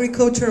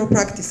 agricultural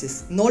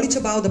practices, knowledge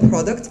about the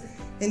product,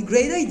 and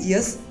great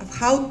ideas of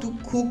how to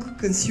cook,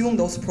 consume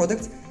those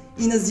products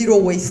in a zero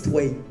waste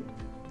way.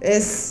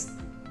 As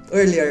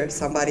earlier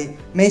somebody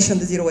mentioned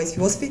the zero waste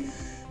philosophy,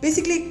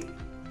 basically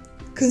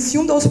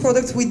consume those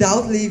products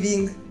without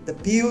leaving the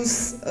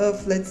peels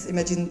of, let's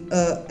imagine,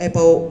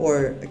 apple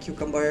or a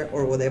cucumber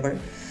or whatever.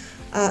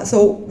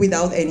 So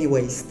without any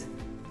waste.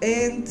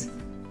 And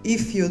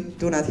if you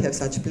do not have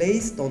such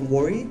place, don't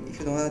worry. If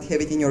you do not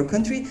have it in your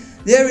country,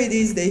 there it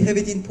is, they have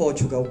it in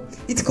Portugal.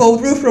 It's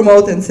called Proof,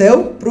 Promote and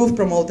Sell. Proof,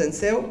 Promote and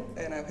Sell.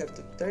 And I have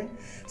to turn.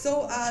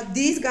 So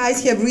these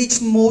guys have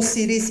reached most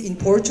cities in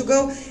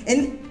Portugal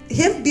and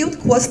have built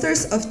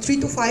clusters of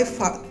 3 to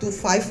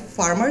 5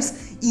 farmers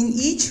in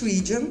each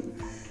region.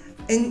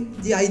 And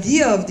the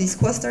idea of these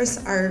clusters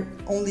are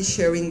only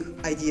sharing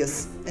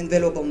ideas and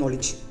valuable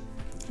knowledge.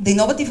 The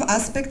innovative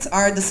aspects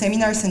are the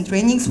seminars and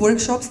trainings,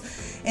 workshops,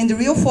 and the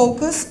real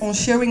focus on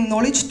sharing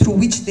knowledge through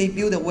which they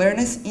build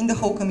awareness in the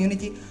whole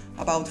community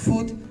about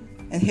food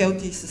and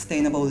healthy,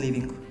 sustainable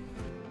living.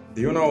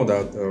 Do you know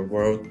that the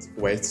world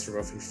wastes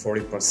roughly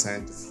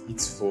 40% of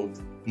its food?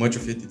 Much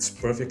of it is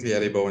perfectly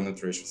edible and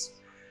nutritious.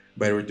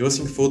 By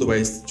reducing food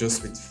waste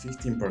just with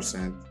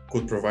 15%,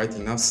 could provide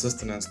enough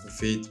sustenance to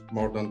feed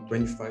more than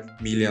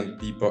 25 million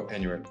people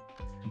annually.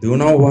 Do you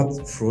know what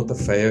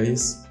Frutafeia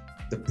is?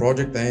 The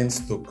project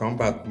aims to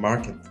combat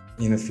market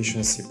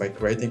inefficiency by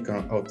creating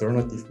an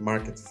alternative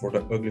market for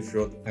the ugly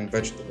fruit and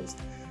vegetables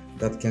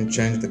that can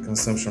change the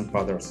consumption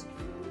patterns.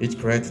 It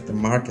creates a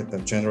market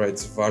that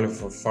generates value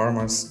for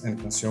farmers and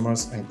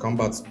consumers and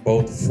combats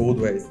both food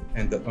waste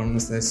and the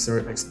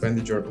unnecessary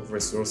expenditure of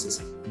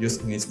resources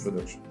used in its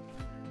production.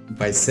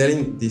 By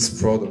selling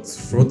these products,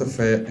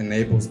 Frutafeia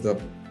enables the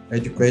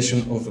education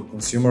of the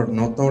consumer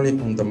not only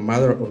on the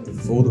matter of the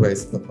food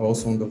waste but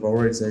also on the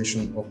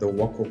valorization of the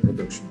local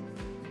production.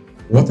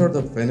 What are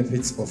the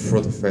benefits of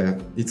Frutafeia?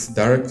 It's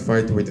direct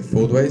fight with the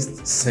food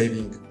waste,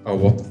 saving a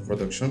lot of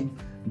production.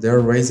 They're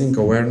raising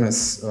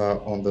awareness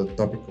on the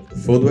topic of the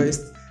food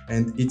waste,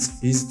 and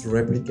it's easy to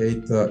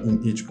replicate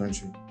in each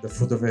country. The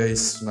Frutafeia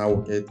is now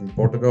located in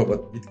Portugal,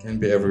 but it can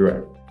be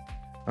everywhere.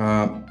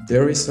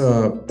 There is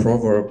a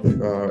proverb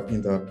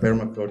in the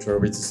permaculture,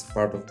 which is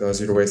part of the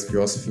zero waste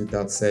philosophy,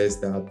 that says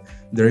that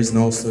there is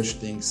no such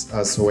things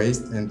as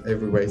waste and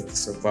every waste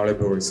is a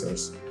valuable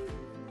resource.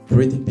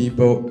 Pretty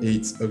people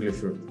eat ugly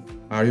fruit.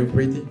 Are you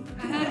pretty?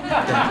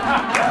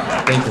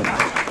 Thank you.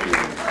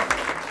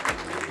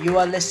 You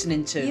are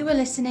listening to You are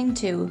listening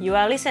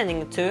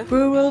to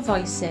Rural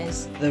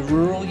Voices. the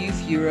Rural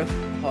Youth Europe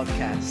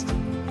podcast.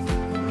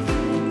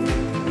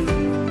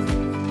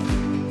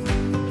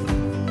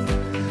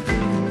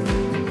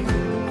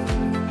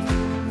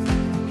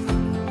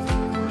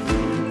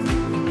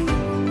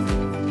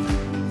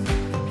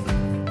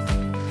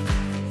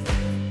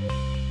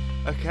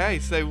 Okay,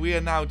 so we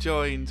are now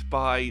joined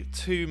by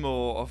two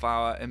more of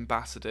our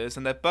ambassadors,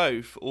 and they're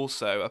both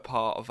also a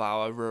part of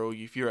our Rural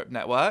Youth Europe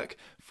network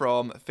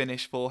from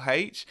Finnish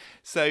 4H.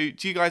 So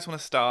do you guys want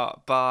to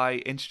start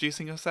by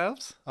introducing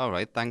yourselves? All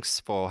right, thanks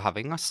for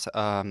having us.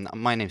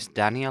 My name is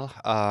Daniel.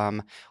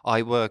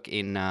 I work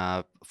in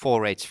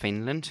 4H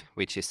Finland,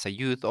 which is a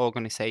youth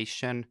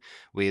organization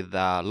with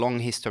a long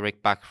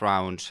historic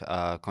background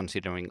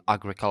considering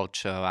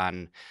agriculture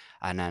and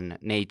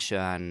nature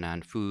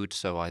and food.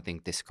 So I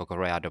think this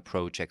Cocoreado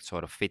project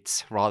sort of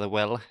fits rather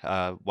well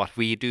what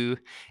we do,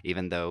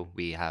 even though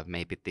we have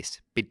maybe this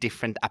bit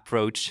different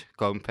approach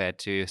compared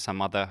to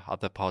some other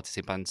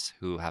participants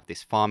who have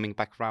this farming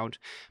background.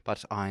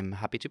 But I'm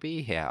happy to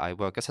be here. I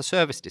work as a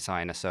service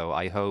designer, so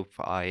I hope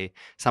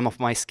some of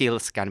my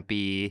skills can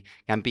be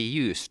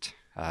used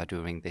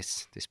during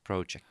this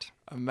project.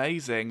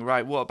 Amazing.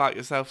 Right, what about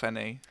yourself,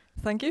 Enni?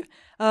 Thank you.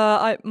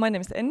 My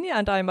name is Enni,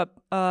 and I'm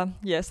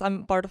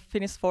I'm part of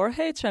Finnish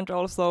 4H and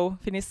also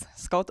Finnish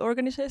Scout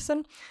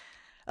organization.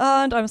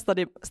 And I'm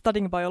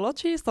studying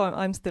biology, so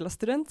I'm still a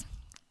student.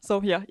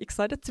 So yeah,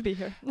 excited to be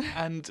here.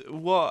 And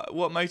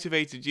what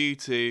motivated you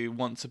to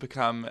want to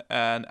become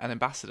an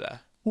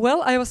ambassador?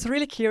 Well, I was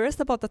really curious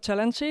about the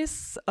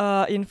challenges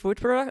in food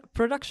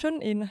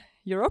production in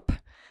Europe.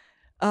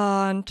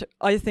 And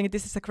I think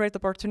this is a great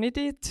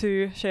opportunity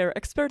to share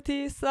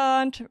expertise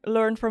and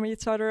learn from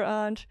each other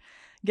and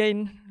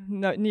gain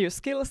new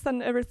skills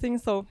and everything.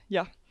 So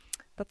yeah,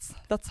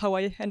 that's how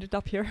I ended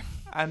up here.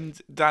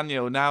 And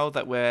Daniel, now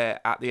that we're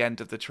at the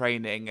end of the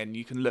training and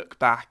you can look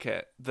back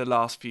at the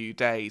last few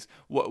days,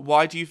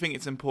 why do you think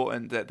it's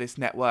important that this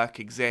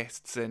network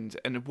exists, and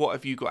what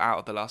have you got out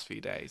of the last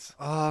few days?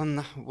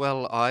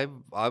 Well,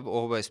 I've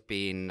always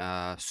been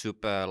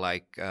super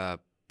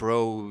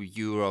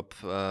pro-Europe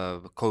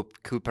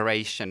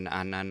cooperation,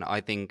 and I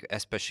think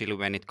especially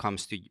when it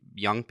comes to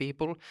young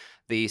people,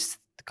 these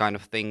kind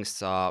of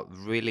things are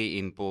really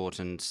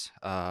important,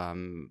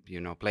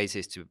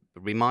 places to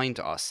remind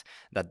us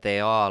that they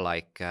are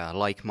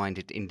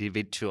like-minded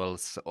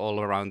individuals all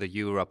around the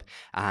Europe,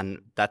 and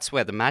that's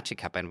where the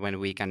magic happened, when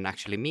we can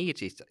actually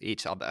meet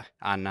each other.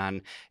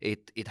 And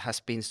it has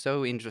been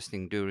so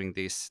interesting during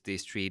these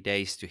 3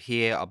 days to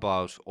hear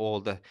about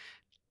all the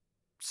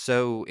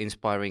so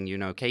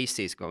inspiring,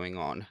 cases going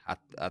on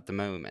at the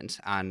moment.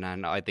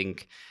 And I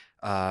think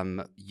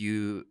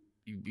you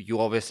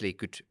obviously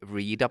could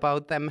read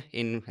about them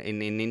in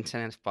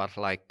internet, but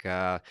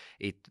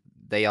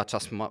they are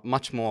just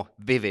much more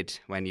vivid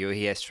when you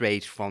hear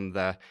straight from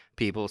the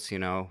people's,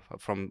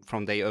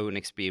 from their own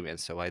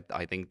experience. So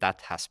I think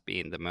that has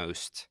been the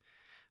most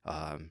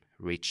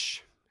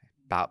rich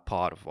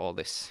part of all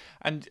this.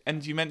 And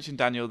you mentioned,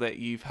 Daniel, that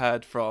you've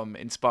heard from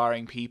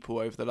inspiring people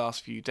over the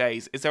last few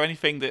days. Is there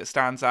anything that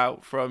stands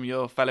out from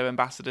your fellow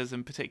ambassadors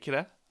in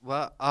particular?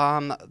 Well,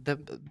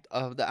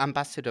 the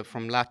ambassador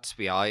from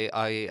Latvia,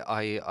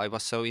 I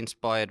was so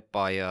inspired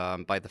by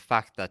the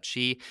fact that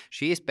she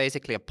is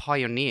basically a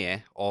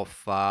pioneer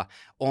of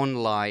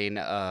online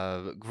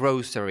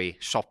grocery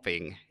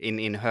shopping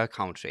in her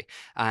country,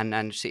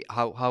 and she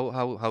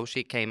how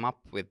she came up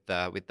with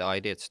the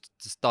idea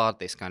to start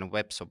this kind of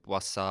web shop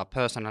was a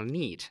personal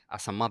need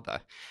as a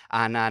mother,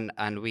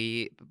 and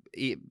we.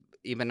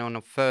 Even on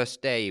the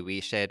first day,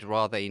 we shared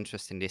rather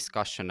interesting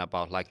discussion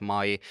about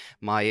my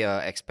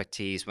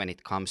expertise when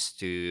it comes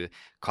to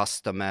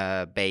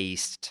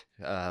customer-based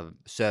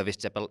service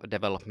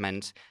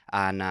development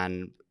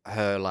and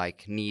her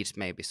needs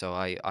maybe. So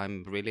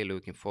I'm really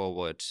looking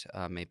forward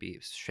maybe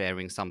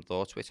sharing some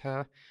thoughts with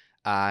her,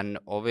 and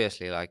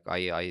obviously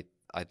I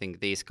think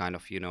these kind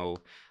of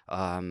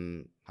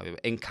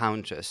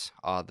encounters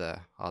are the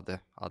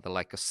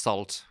like a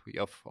salt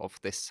of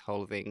this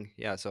whole thing.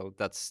 Yeah, so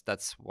that's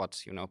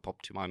what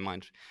popped to my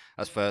mind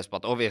as first.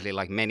 But obviously,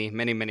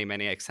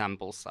 many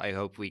examples. I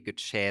hope we could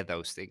share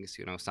those things,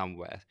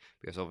 somewhere,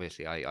 because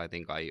obviously I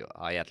think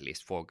I at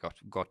least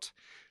got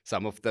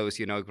some of those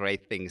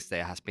great things.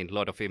 There has been a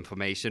lot of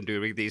information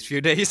during these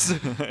few days.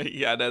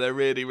 Yeah, no, there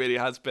really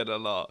has been a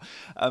lot,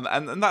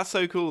 and that's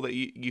so cool that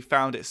you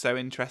found it so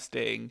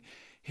interesting,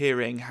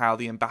 hearing how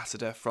the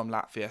ambassador from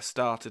Latvia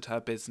started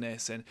her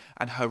business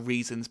and her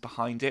reasons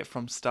behind it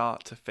from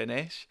start to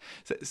finish.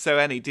 So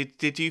Annie,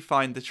 did you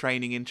find the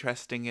training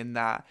interesting in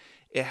that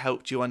it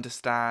helped you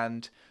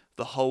understand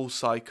the whole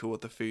cycle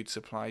of the food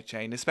supply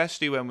chain,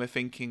 especially when we're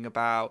thinking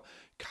about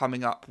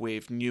coming up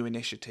with new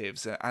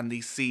initiatives and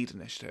these seed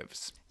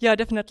initiatives? Yeah,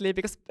 definitely,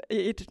 because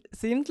it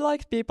seemed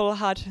like people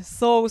had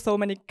so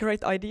many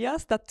great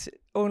ideas that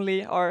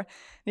only are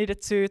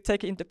needed to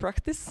take into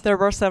practice. There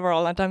were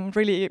several, and I'm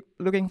really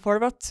looking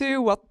forward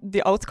to what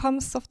the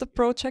outcomes of the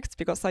project,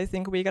 because I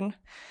think we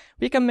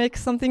can make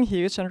something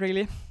huge and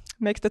really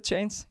make the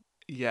change.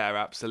 Yeah,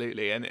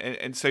 absolutely.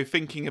 And so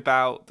thinking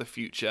about the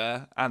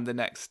future and the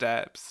next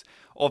steps,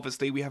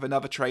 obviously we have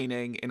another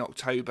training in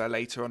October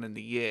later on in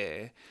the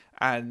year,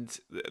 and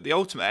the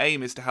ultimate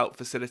aim is to help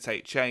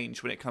facilitate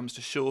change when it comes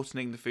to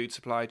shortening the food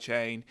supply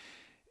chain.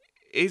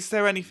 Is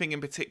there anything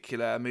in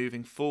particular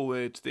moving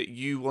forward that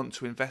you want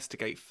to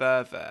investigate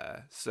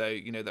further so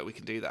that we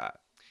can do that?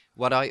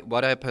 What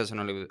I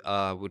personally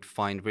would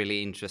find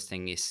really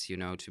interesting is,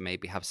 to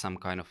maybe have some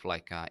kind of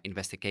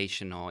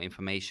investigation or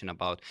information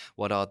about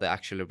what are the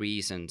actual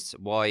reasons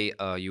why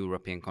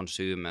European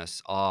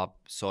consumers are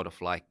sort of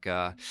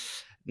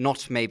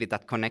not maybe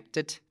that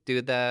connected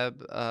to the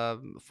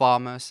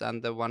farmers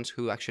and the ones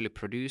who actually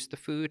produce the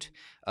food,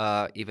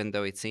 even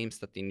though it seems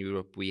that in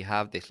Europe we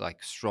have this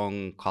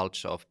strong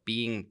culture of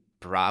being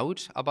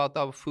proud about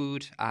our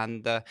food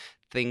and the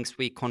things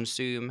we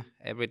consume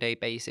everyday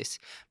basis.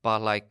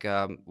 But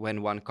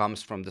when one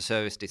comes from the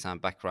service design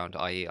background,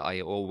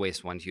 I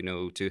always want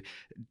to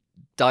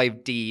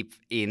dive deep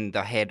in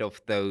the head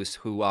of those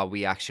who are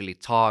we actually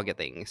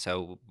targeting.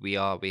 So we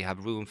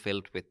have room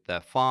filled with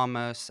the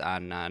farmers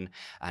and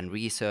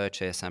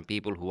researchers and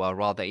people who are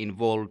rather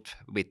involved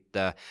with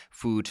the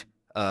food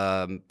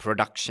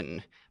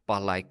production.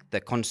 But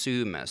the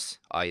consumers,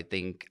 I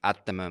think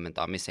at the moment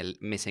are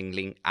missing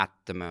link at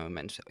the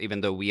moment,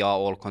 even though we are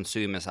all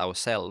consumers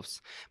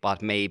ourselves,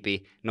 but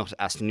maybe not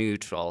as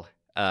neutral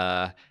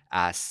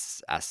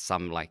as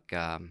some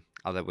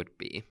other would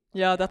be.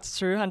 Yeah, that's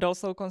true. And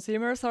also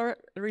consumers are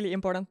a really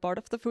important part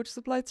of the food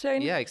supply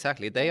chain. Yeah,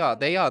 exactly. They are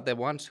the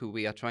ones who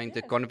we are trying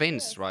to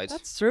convince, right?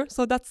 That's true.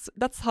 So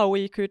that's how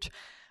we could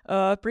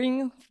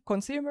bring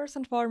consumers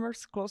and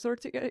farmers closer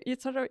to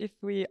each other if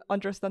we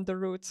understand the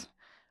root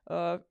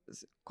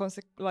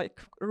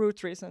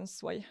root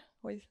reasons why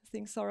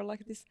things are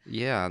like this.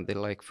 Yeah,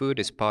 the food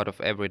is part of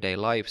everyday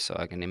life, so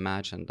I can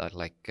imagine that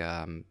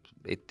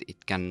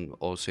it can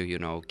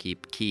also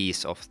keep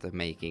keys of the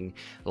making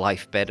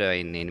life better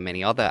in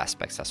many other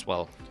aspects as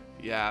well.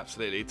 Yeah,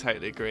 absolutely.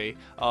 Totally agree.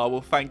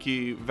 Well, thank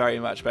you very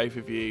much, both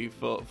of you,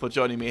 for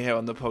joining me here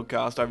on the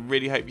podcast. I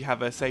really hope you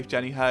have a safe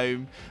journey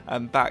home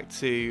and back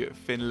to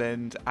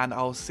Finland. And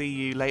I'll see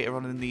you later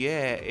on in the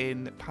year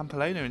in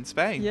Pamplona in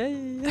Spain.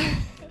 Yay!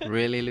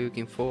 Really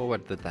looking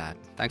forward to that.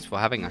 Thanks for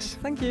having us.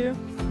 Thank you.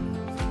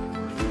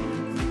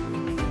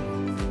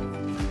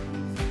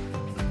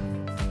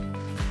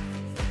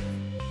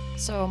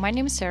 So my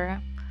name is Sarah.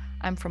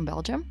 I'm from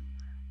Belgium.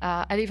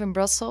 I live in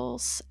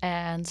Brussels,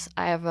 and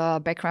I have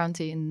a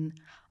background in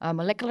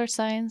molecular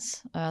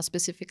science.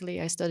 Specifically,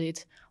 I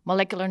studied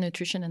molecular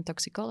nutrition and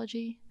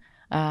toxicology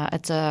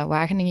at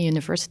Wageningen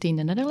University in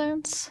the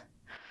Netherlands.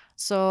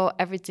 So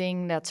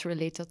everything that's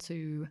related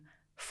to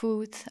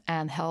food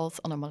and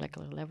health on a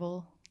molecular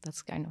level,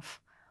 that's kind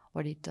of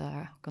what it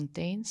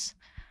contains.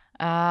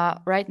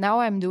 Right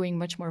now, I'm doing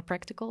much more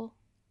practical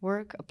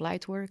work,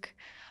 applied work.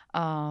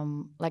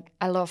 Like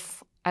I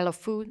love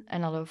food,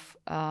 and I love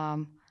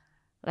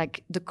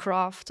like the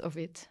craft of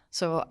it.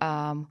 So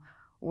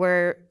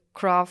where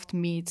craft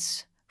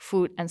meets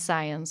food and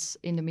science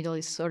in the middle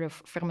is sort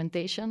of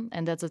fermentation,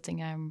 and that's the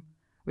thing I'm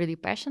really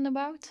passionate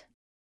about.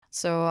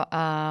 So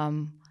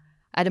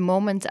at the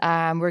moment,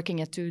 I'm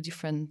working at two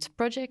different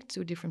projects,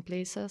 two different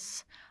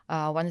places.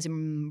 One is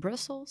in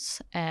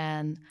Brussels,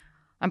 and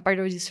I'm part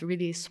of this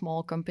really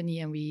small company,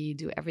 and we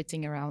do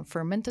everything around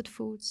fermented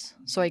foods.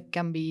 So it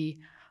can be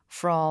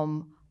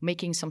from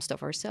making some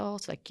stuff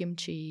ourselves, like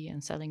kimchi,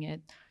 and selling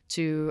it,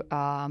 to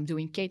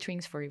doing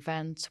caterings for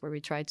events where we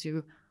try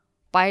to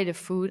buy the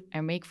food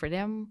and make for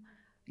them,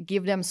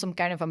 give them some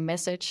kind of a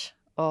message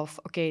of,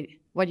 okay,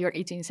 what you're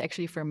eating is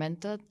actually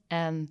fermented,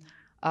 and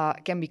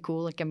it can be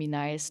cool, it can be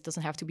nice, it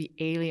doesn't have to be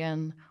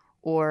alien,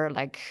 or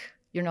like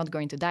you're not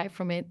going to die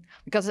from it.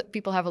 Because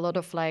people have a lot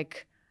of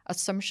like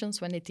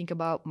assumptions when they think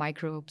about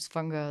microbes,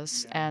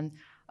 fungus, and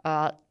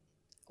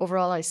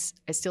overall I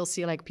still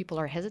see like people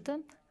are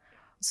hesitant.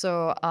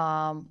 So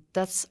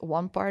that's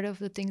one part of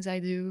the things I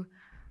do.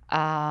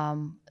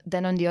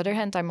 Then on the other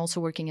hand, I'm also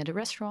working at a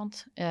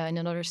restaurant in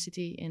another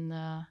city in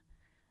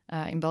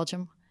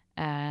Belgium.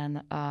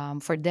 And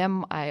for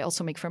them, I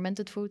also make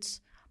fermented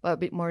foods, but a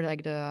bit more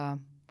like the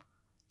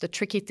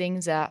tricky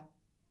things that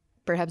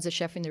perhaps the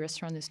chef in the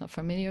restaurant is not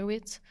familiar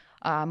with.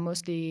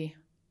 Mostly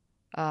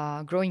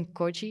growing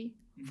koji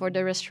for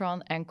the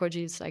restaurant. And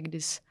koji is like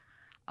this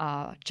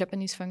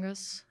Japanese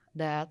fungus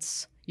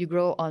that's you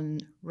grow on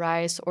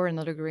rice or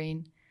another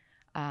grain.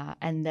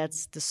 And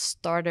that's the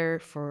starter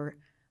for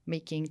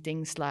making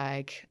things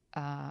like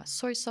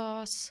soy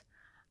sauce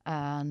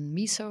and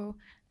miso.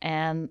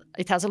 And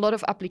it has a lot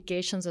of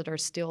applications that are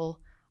still,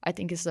 I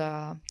think, is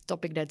a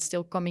topic that's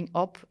still coming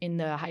up in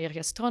the higher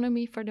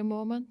gastronomy for the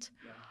moment.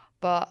 Yeah.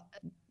 But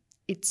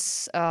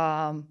it's,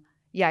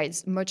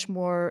 it's much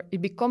more,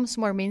 it becomes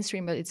more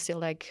mainstream, but it's still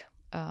like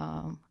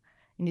in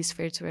this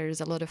field where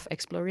there's a lot of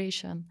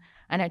exploration.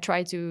 And I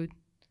try to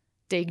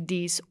take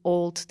these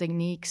old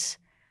techniques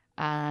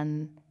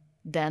and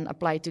then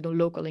apply to the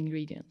local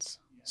ingredients.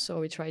 Yeah. So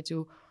we try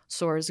to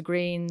source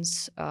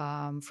grains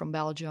from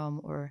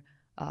Belgium or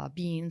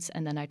beans,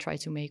 and then I try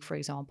to make, for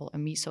example, a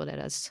miso that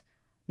has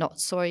not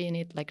soy in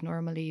it like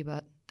normally,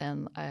 but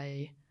then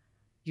I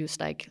use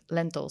like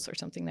lentils or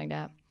something like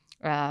that.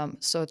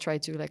 So try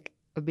to like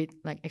a bit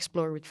like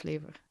explore with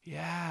flavor.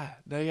 Yeah,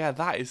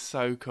 that is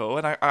so cool.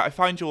 And I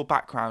find your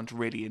background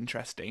really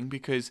interesting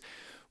because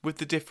with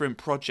the different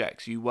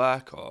projects you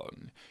work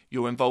on,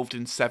 you're involved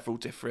in several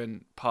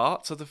different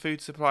parts of the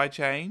food supply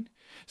chain.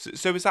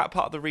 So is that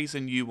part of the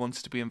reason you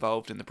wanted to be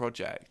involved in the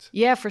project?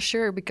 Yeah, for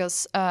sure,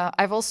 because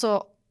I've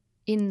also,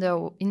 in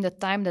the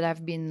time that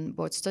I've been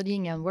both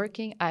studying and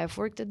working, I've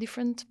worked at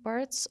different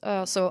parts.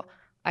 So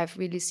I've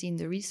really seen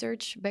the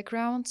research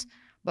background.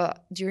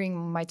 But during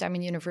my time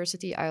in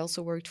university, I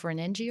also worked for an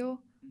NGO,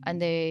 and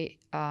their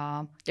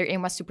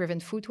aim was to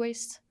prevent food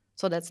waste.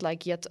 So that's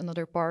like yet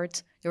another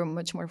part. They were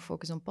much more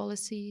focused on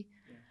policy.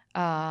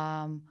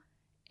 Yeah.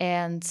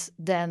 And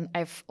then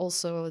I've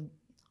also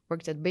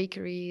worked at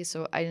bakery.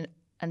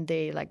 And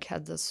they like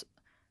had this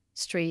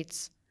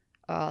straight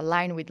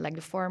line with like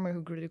the farmer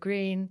who grew the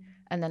grain.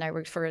 And then I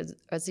worked for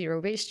a zero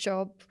waste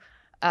shop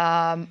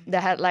that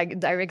had like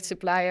direct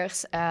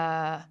suppliers.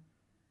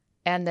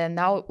 And then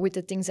now with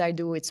the things I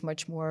do, it's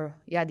much more,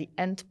 the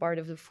end part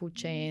of the food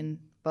chain.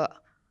 But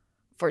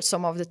for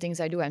some of the things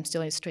I do, I'm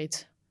still in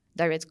straight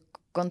direct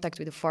contact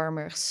with the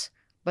farmers.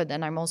 But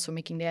then I'm also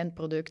making the end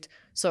product.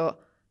 So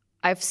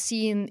I've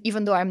seen,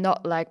 even though I'm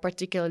not like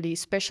particularly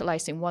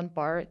specialized in one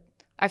part,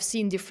 I've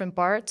seen different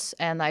parts,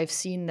 and I've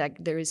seen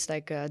like there is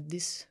like a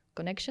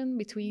disconnection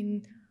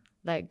between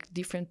like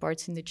different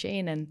parts in the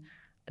chain. And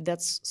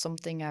that's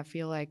something I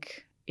feel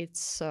like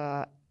it's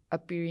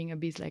appearing a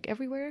bit like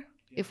everywhere.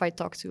 If I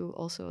talk to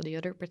also the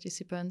other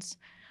participants.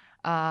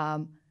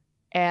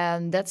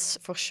 And that's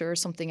for sure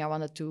something I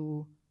wanted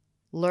to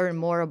learn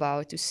more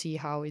about, to see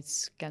how it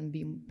can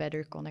be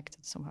better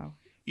connected somehow.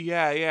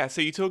 Yeah. So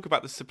you talk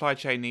about the supply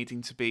chain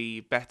needing to be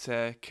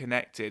better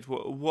connected.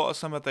 What are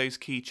some of those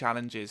key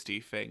challenges, do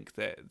you think,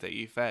 that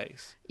you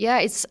face? Yeah,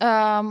 it's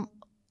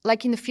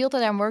like in the field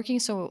that I'm working,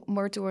 so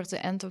more towards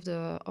the end of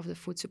the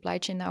food supply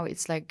chain now,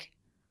 it's like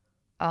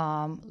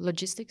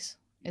logistics.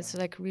 It's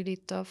like really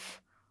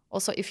tough.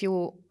 Also,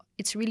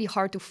 it's really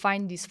hard to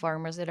find these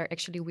farmers that are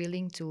actually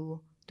willing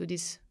to do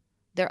this.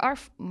 There are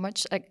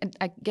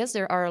I guess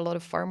there are a lot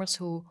of farmers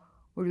who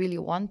really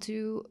want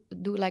to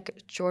do like a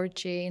short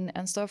chain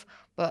and stuff,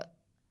 but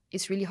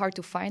it's really hard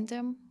to find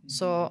them.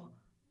 So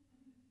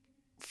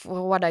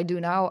for what I do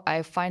now,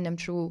 I find them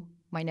through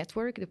my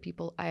network, the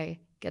people I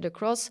get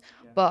across.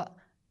 But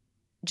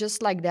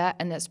just like that,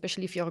 and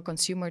especially if you're a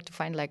consumer, to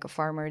find like a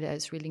farmer that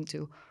is willing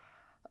to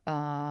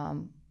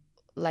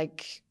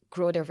like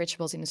grow their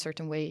vegetables in a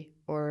certain way,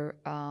 or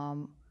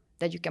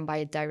that you can buy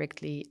it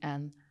directly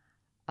and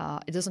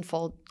it doesn't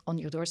fall on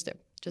your doorstep,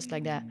 just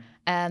like that.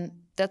 And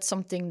that's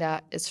something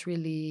that is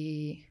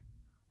really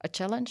a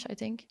challenge, I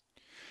think.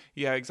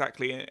 Yeah,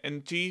 exactly.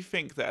 And do you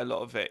think that a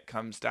lot of it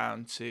comes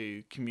down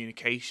to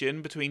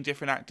communication between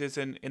different actors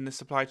in the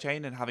supply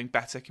chain and having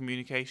better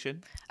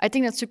communication? I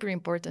think that's super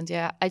important,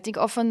 yeah. I think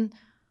often,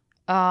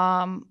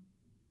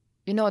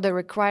 the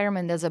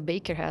requirement as a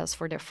baker has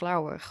for their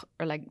flour,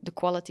 or like the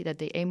quality that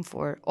they aim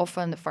for,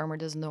 often the farmer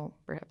doesn't know,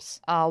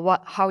 perhaps,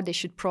 how they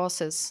should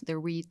process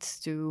their wheat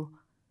to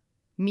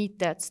meet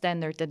that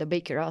standard that the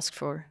baker asks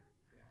for.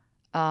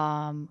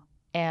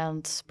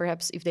 And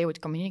perhaps if they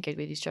would communicate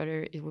with each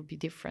other, it would be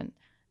different.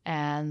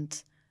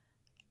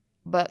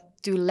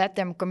 But to let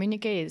them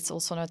communicate, it's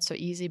also not so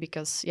easy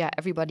because,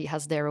 everybody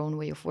has their own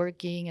way of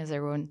working, has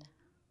their own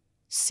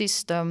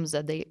systems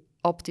that they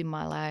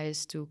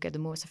optimize to get the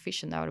most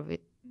efficient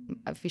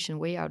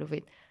way out of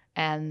it.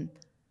 And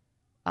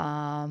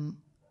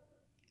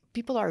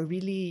people are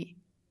really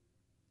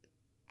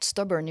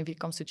stubborn if it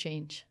comes to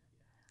change.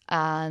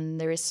 And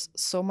there is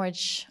so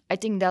much. I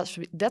think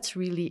that's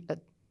really a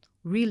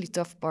really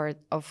tough part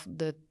of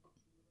the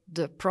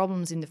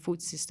problems in the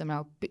food system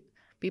now.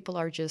 People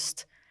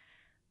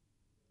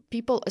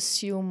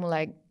assume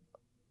like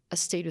a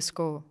status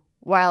quo,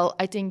 while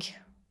I think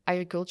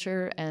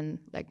agriculture and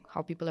like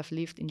how people have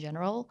lived in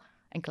general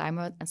and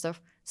climate and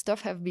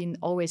stuff have been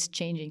always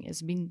changing.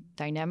 It's been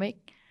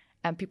dynamic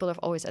and people have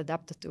always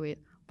adapted to it.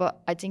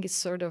 But I think it's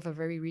sort of a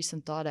very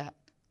recent thought that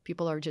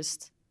people are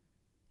just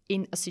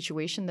in a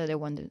situation that they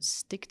want to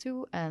stick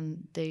to,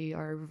 and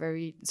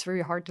it's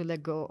very hard to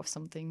let go of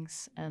some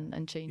things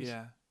and change.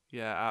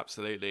 Yeah,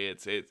 absolutely.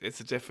 It's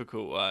a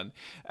difficult one.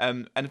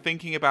 And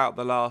thinking about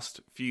the last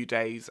few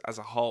days as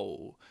a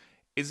whole,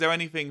 is there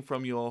anything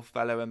from your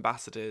fellow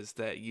ambassadors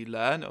that you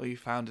learned or you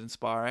found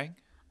inspiring?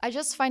 I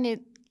just find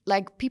it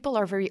like people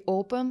are very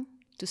open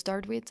to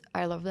start with.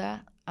 I love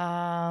that.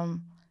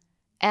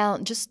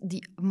 And just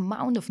the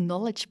amount of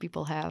knowledge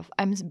people have.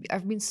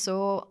 I've been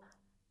so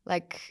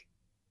like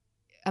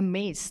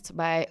amazed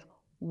by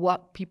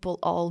what people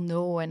all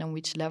know and on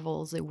which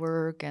levels they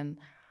work, and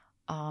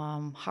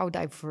how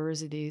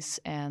diverse it is.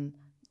 And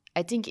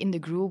I think in the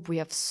group we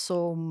have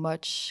so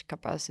much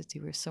capacity,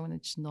 we have so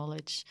much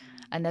knowledge,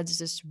 and that's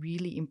just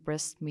really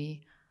impressed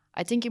me.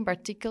 I think in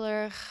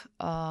particular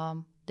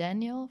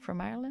Daniel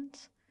from Ireland.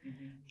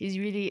 He's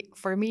really,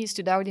 for me,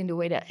 stood out in the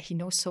way that he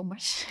knows so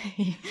much.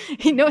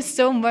 He knows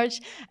so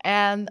much,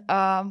 and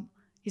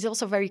he's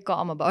also very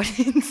calm about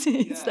it.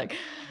 It's like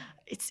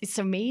it's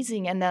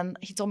amazing. And then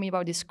he told me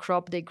about this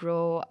crop they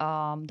grow,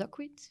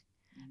 duckweed,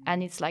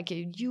 and it's like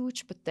a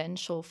huge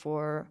potential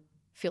for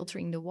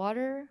filtering the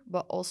water,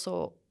 but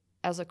also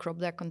as a crop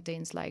that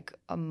contains like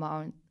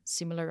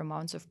similar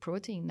amounts of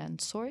protein than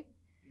soy.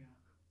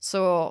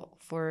 So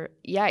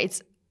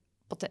it's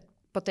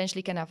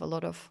potentially can have a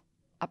lot of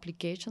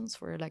applications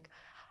for like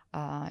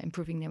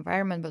improving the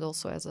environment, but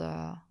also as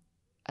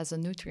a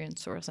nutrient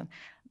source. And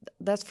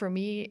that for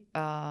me,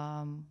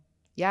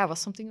 was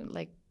something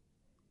like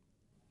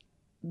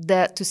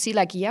that, to see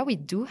like, we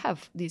do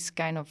have this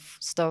kind of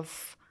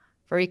stuff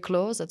very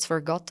close that's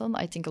forgotten.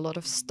 I think a lot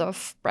of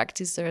stuff,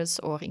 practices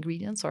or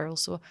ingredients are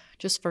also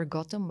just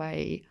forgotten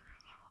by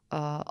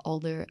all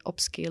the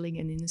upscaling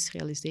and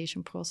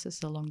industrialization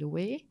process along the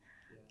way.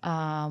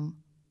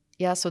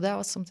 So that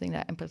was something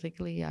that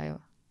particularly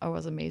I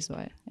was amazed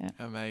by. Yeah.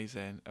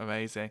 Amazing.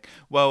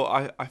 Well,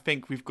 I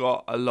think we've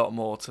got a lot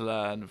more to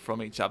learn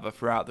from each other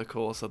throughout the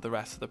course of the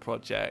rest of the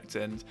project,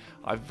 and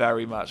I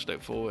very much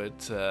look forward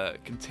to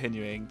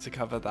continuing to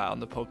cover that on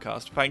the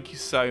podcast. Thank you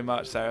so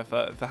much, Sarah,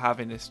 for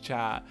having this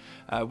chat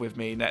with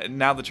me.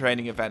 Now the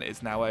training event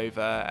is now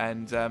over,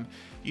 and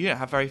you don't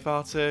have very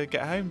far to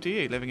get home, do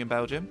you, living in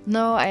Belgium?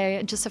 No,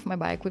 I just have my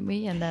bike with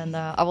me, and then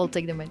I will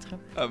take the metro.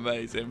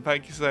 Amazing.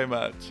 Thank you so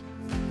much.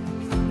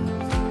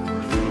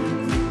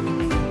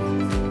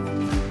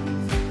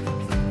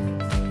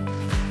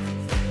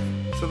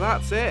 So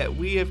that's it.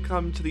 We have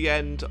come to the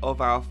end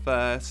of our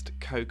first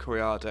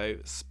Co-Criado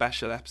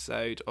special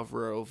episode of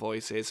Rural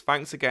Voices.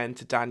 Thanks again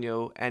to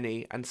Daniel,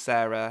 Eni and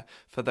Sarah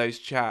for those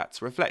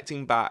chats,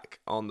 reflecting back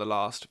on the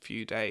last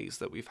few days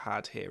that we've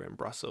had here in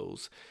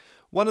Brussels.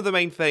 One of the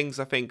main things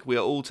I think we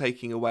are all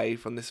taking away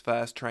from this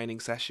first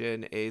training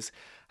session is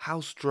how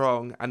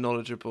strong and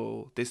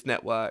knowledgeable this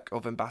network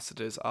of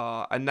ambassadors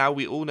are. And now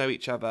we all know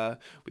each other.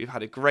 We've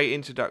had a great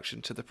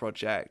introduction to the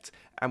project,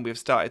 and we've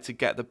started to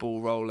get the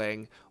ball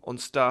rolling on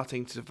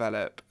starting to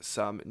develop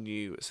some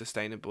new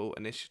sustainable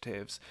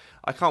initiatives.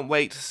 I can't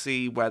wait to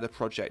see where the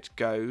project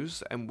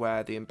goes and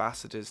where the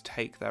ambassadors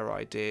take their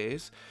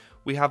ideas.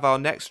 We have our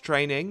next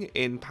training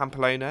in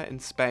Pamplona in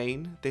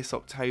Spain this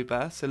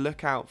October, so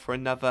look out for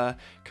another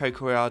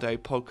Co-Creado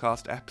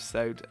podcast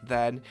episode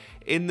then.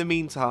 In the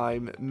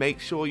meantime, make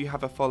sure you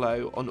have a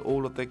follow on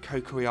all of the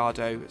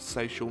Co-Creado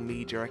social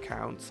media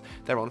accounts.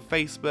 They're on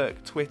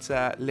Facebook,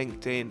 Twitter,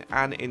 LinkedIn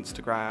and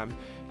Instagram.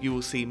 You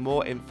will see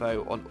more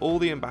info on all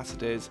the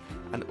ambassadors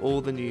and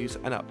all the news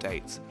and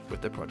updates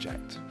with the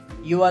project.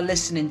 You are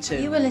listening to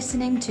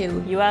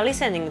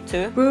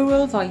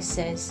Rural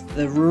Voices,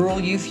 the Rural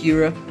Youth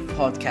Europe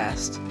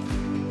podcast.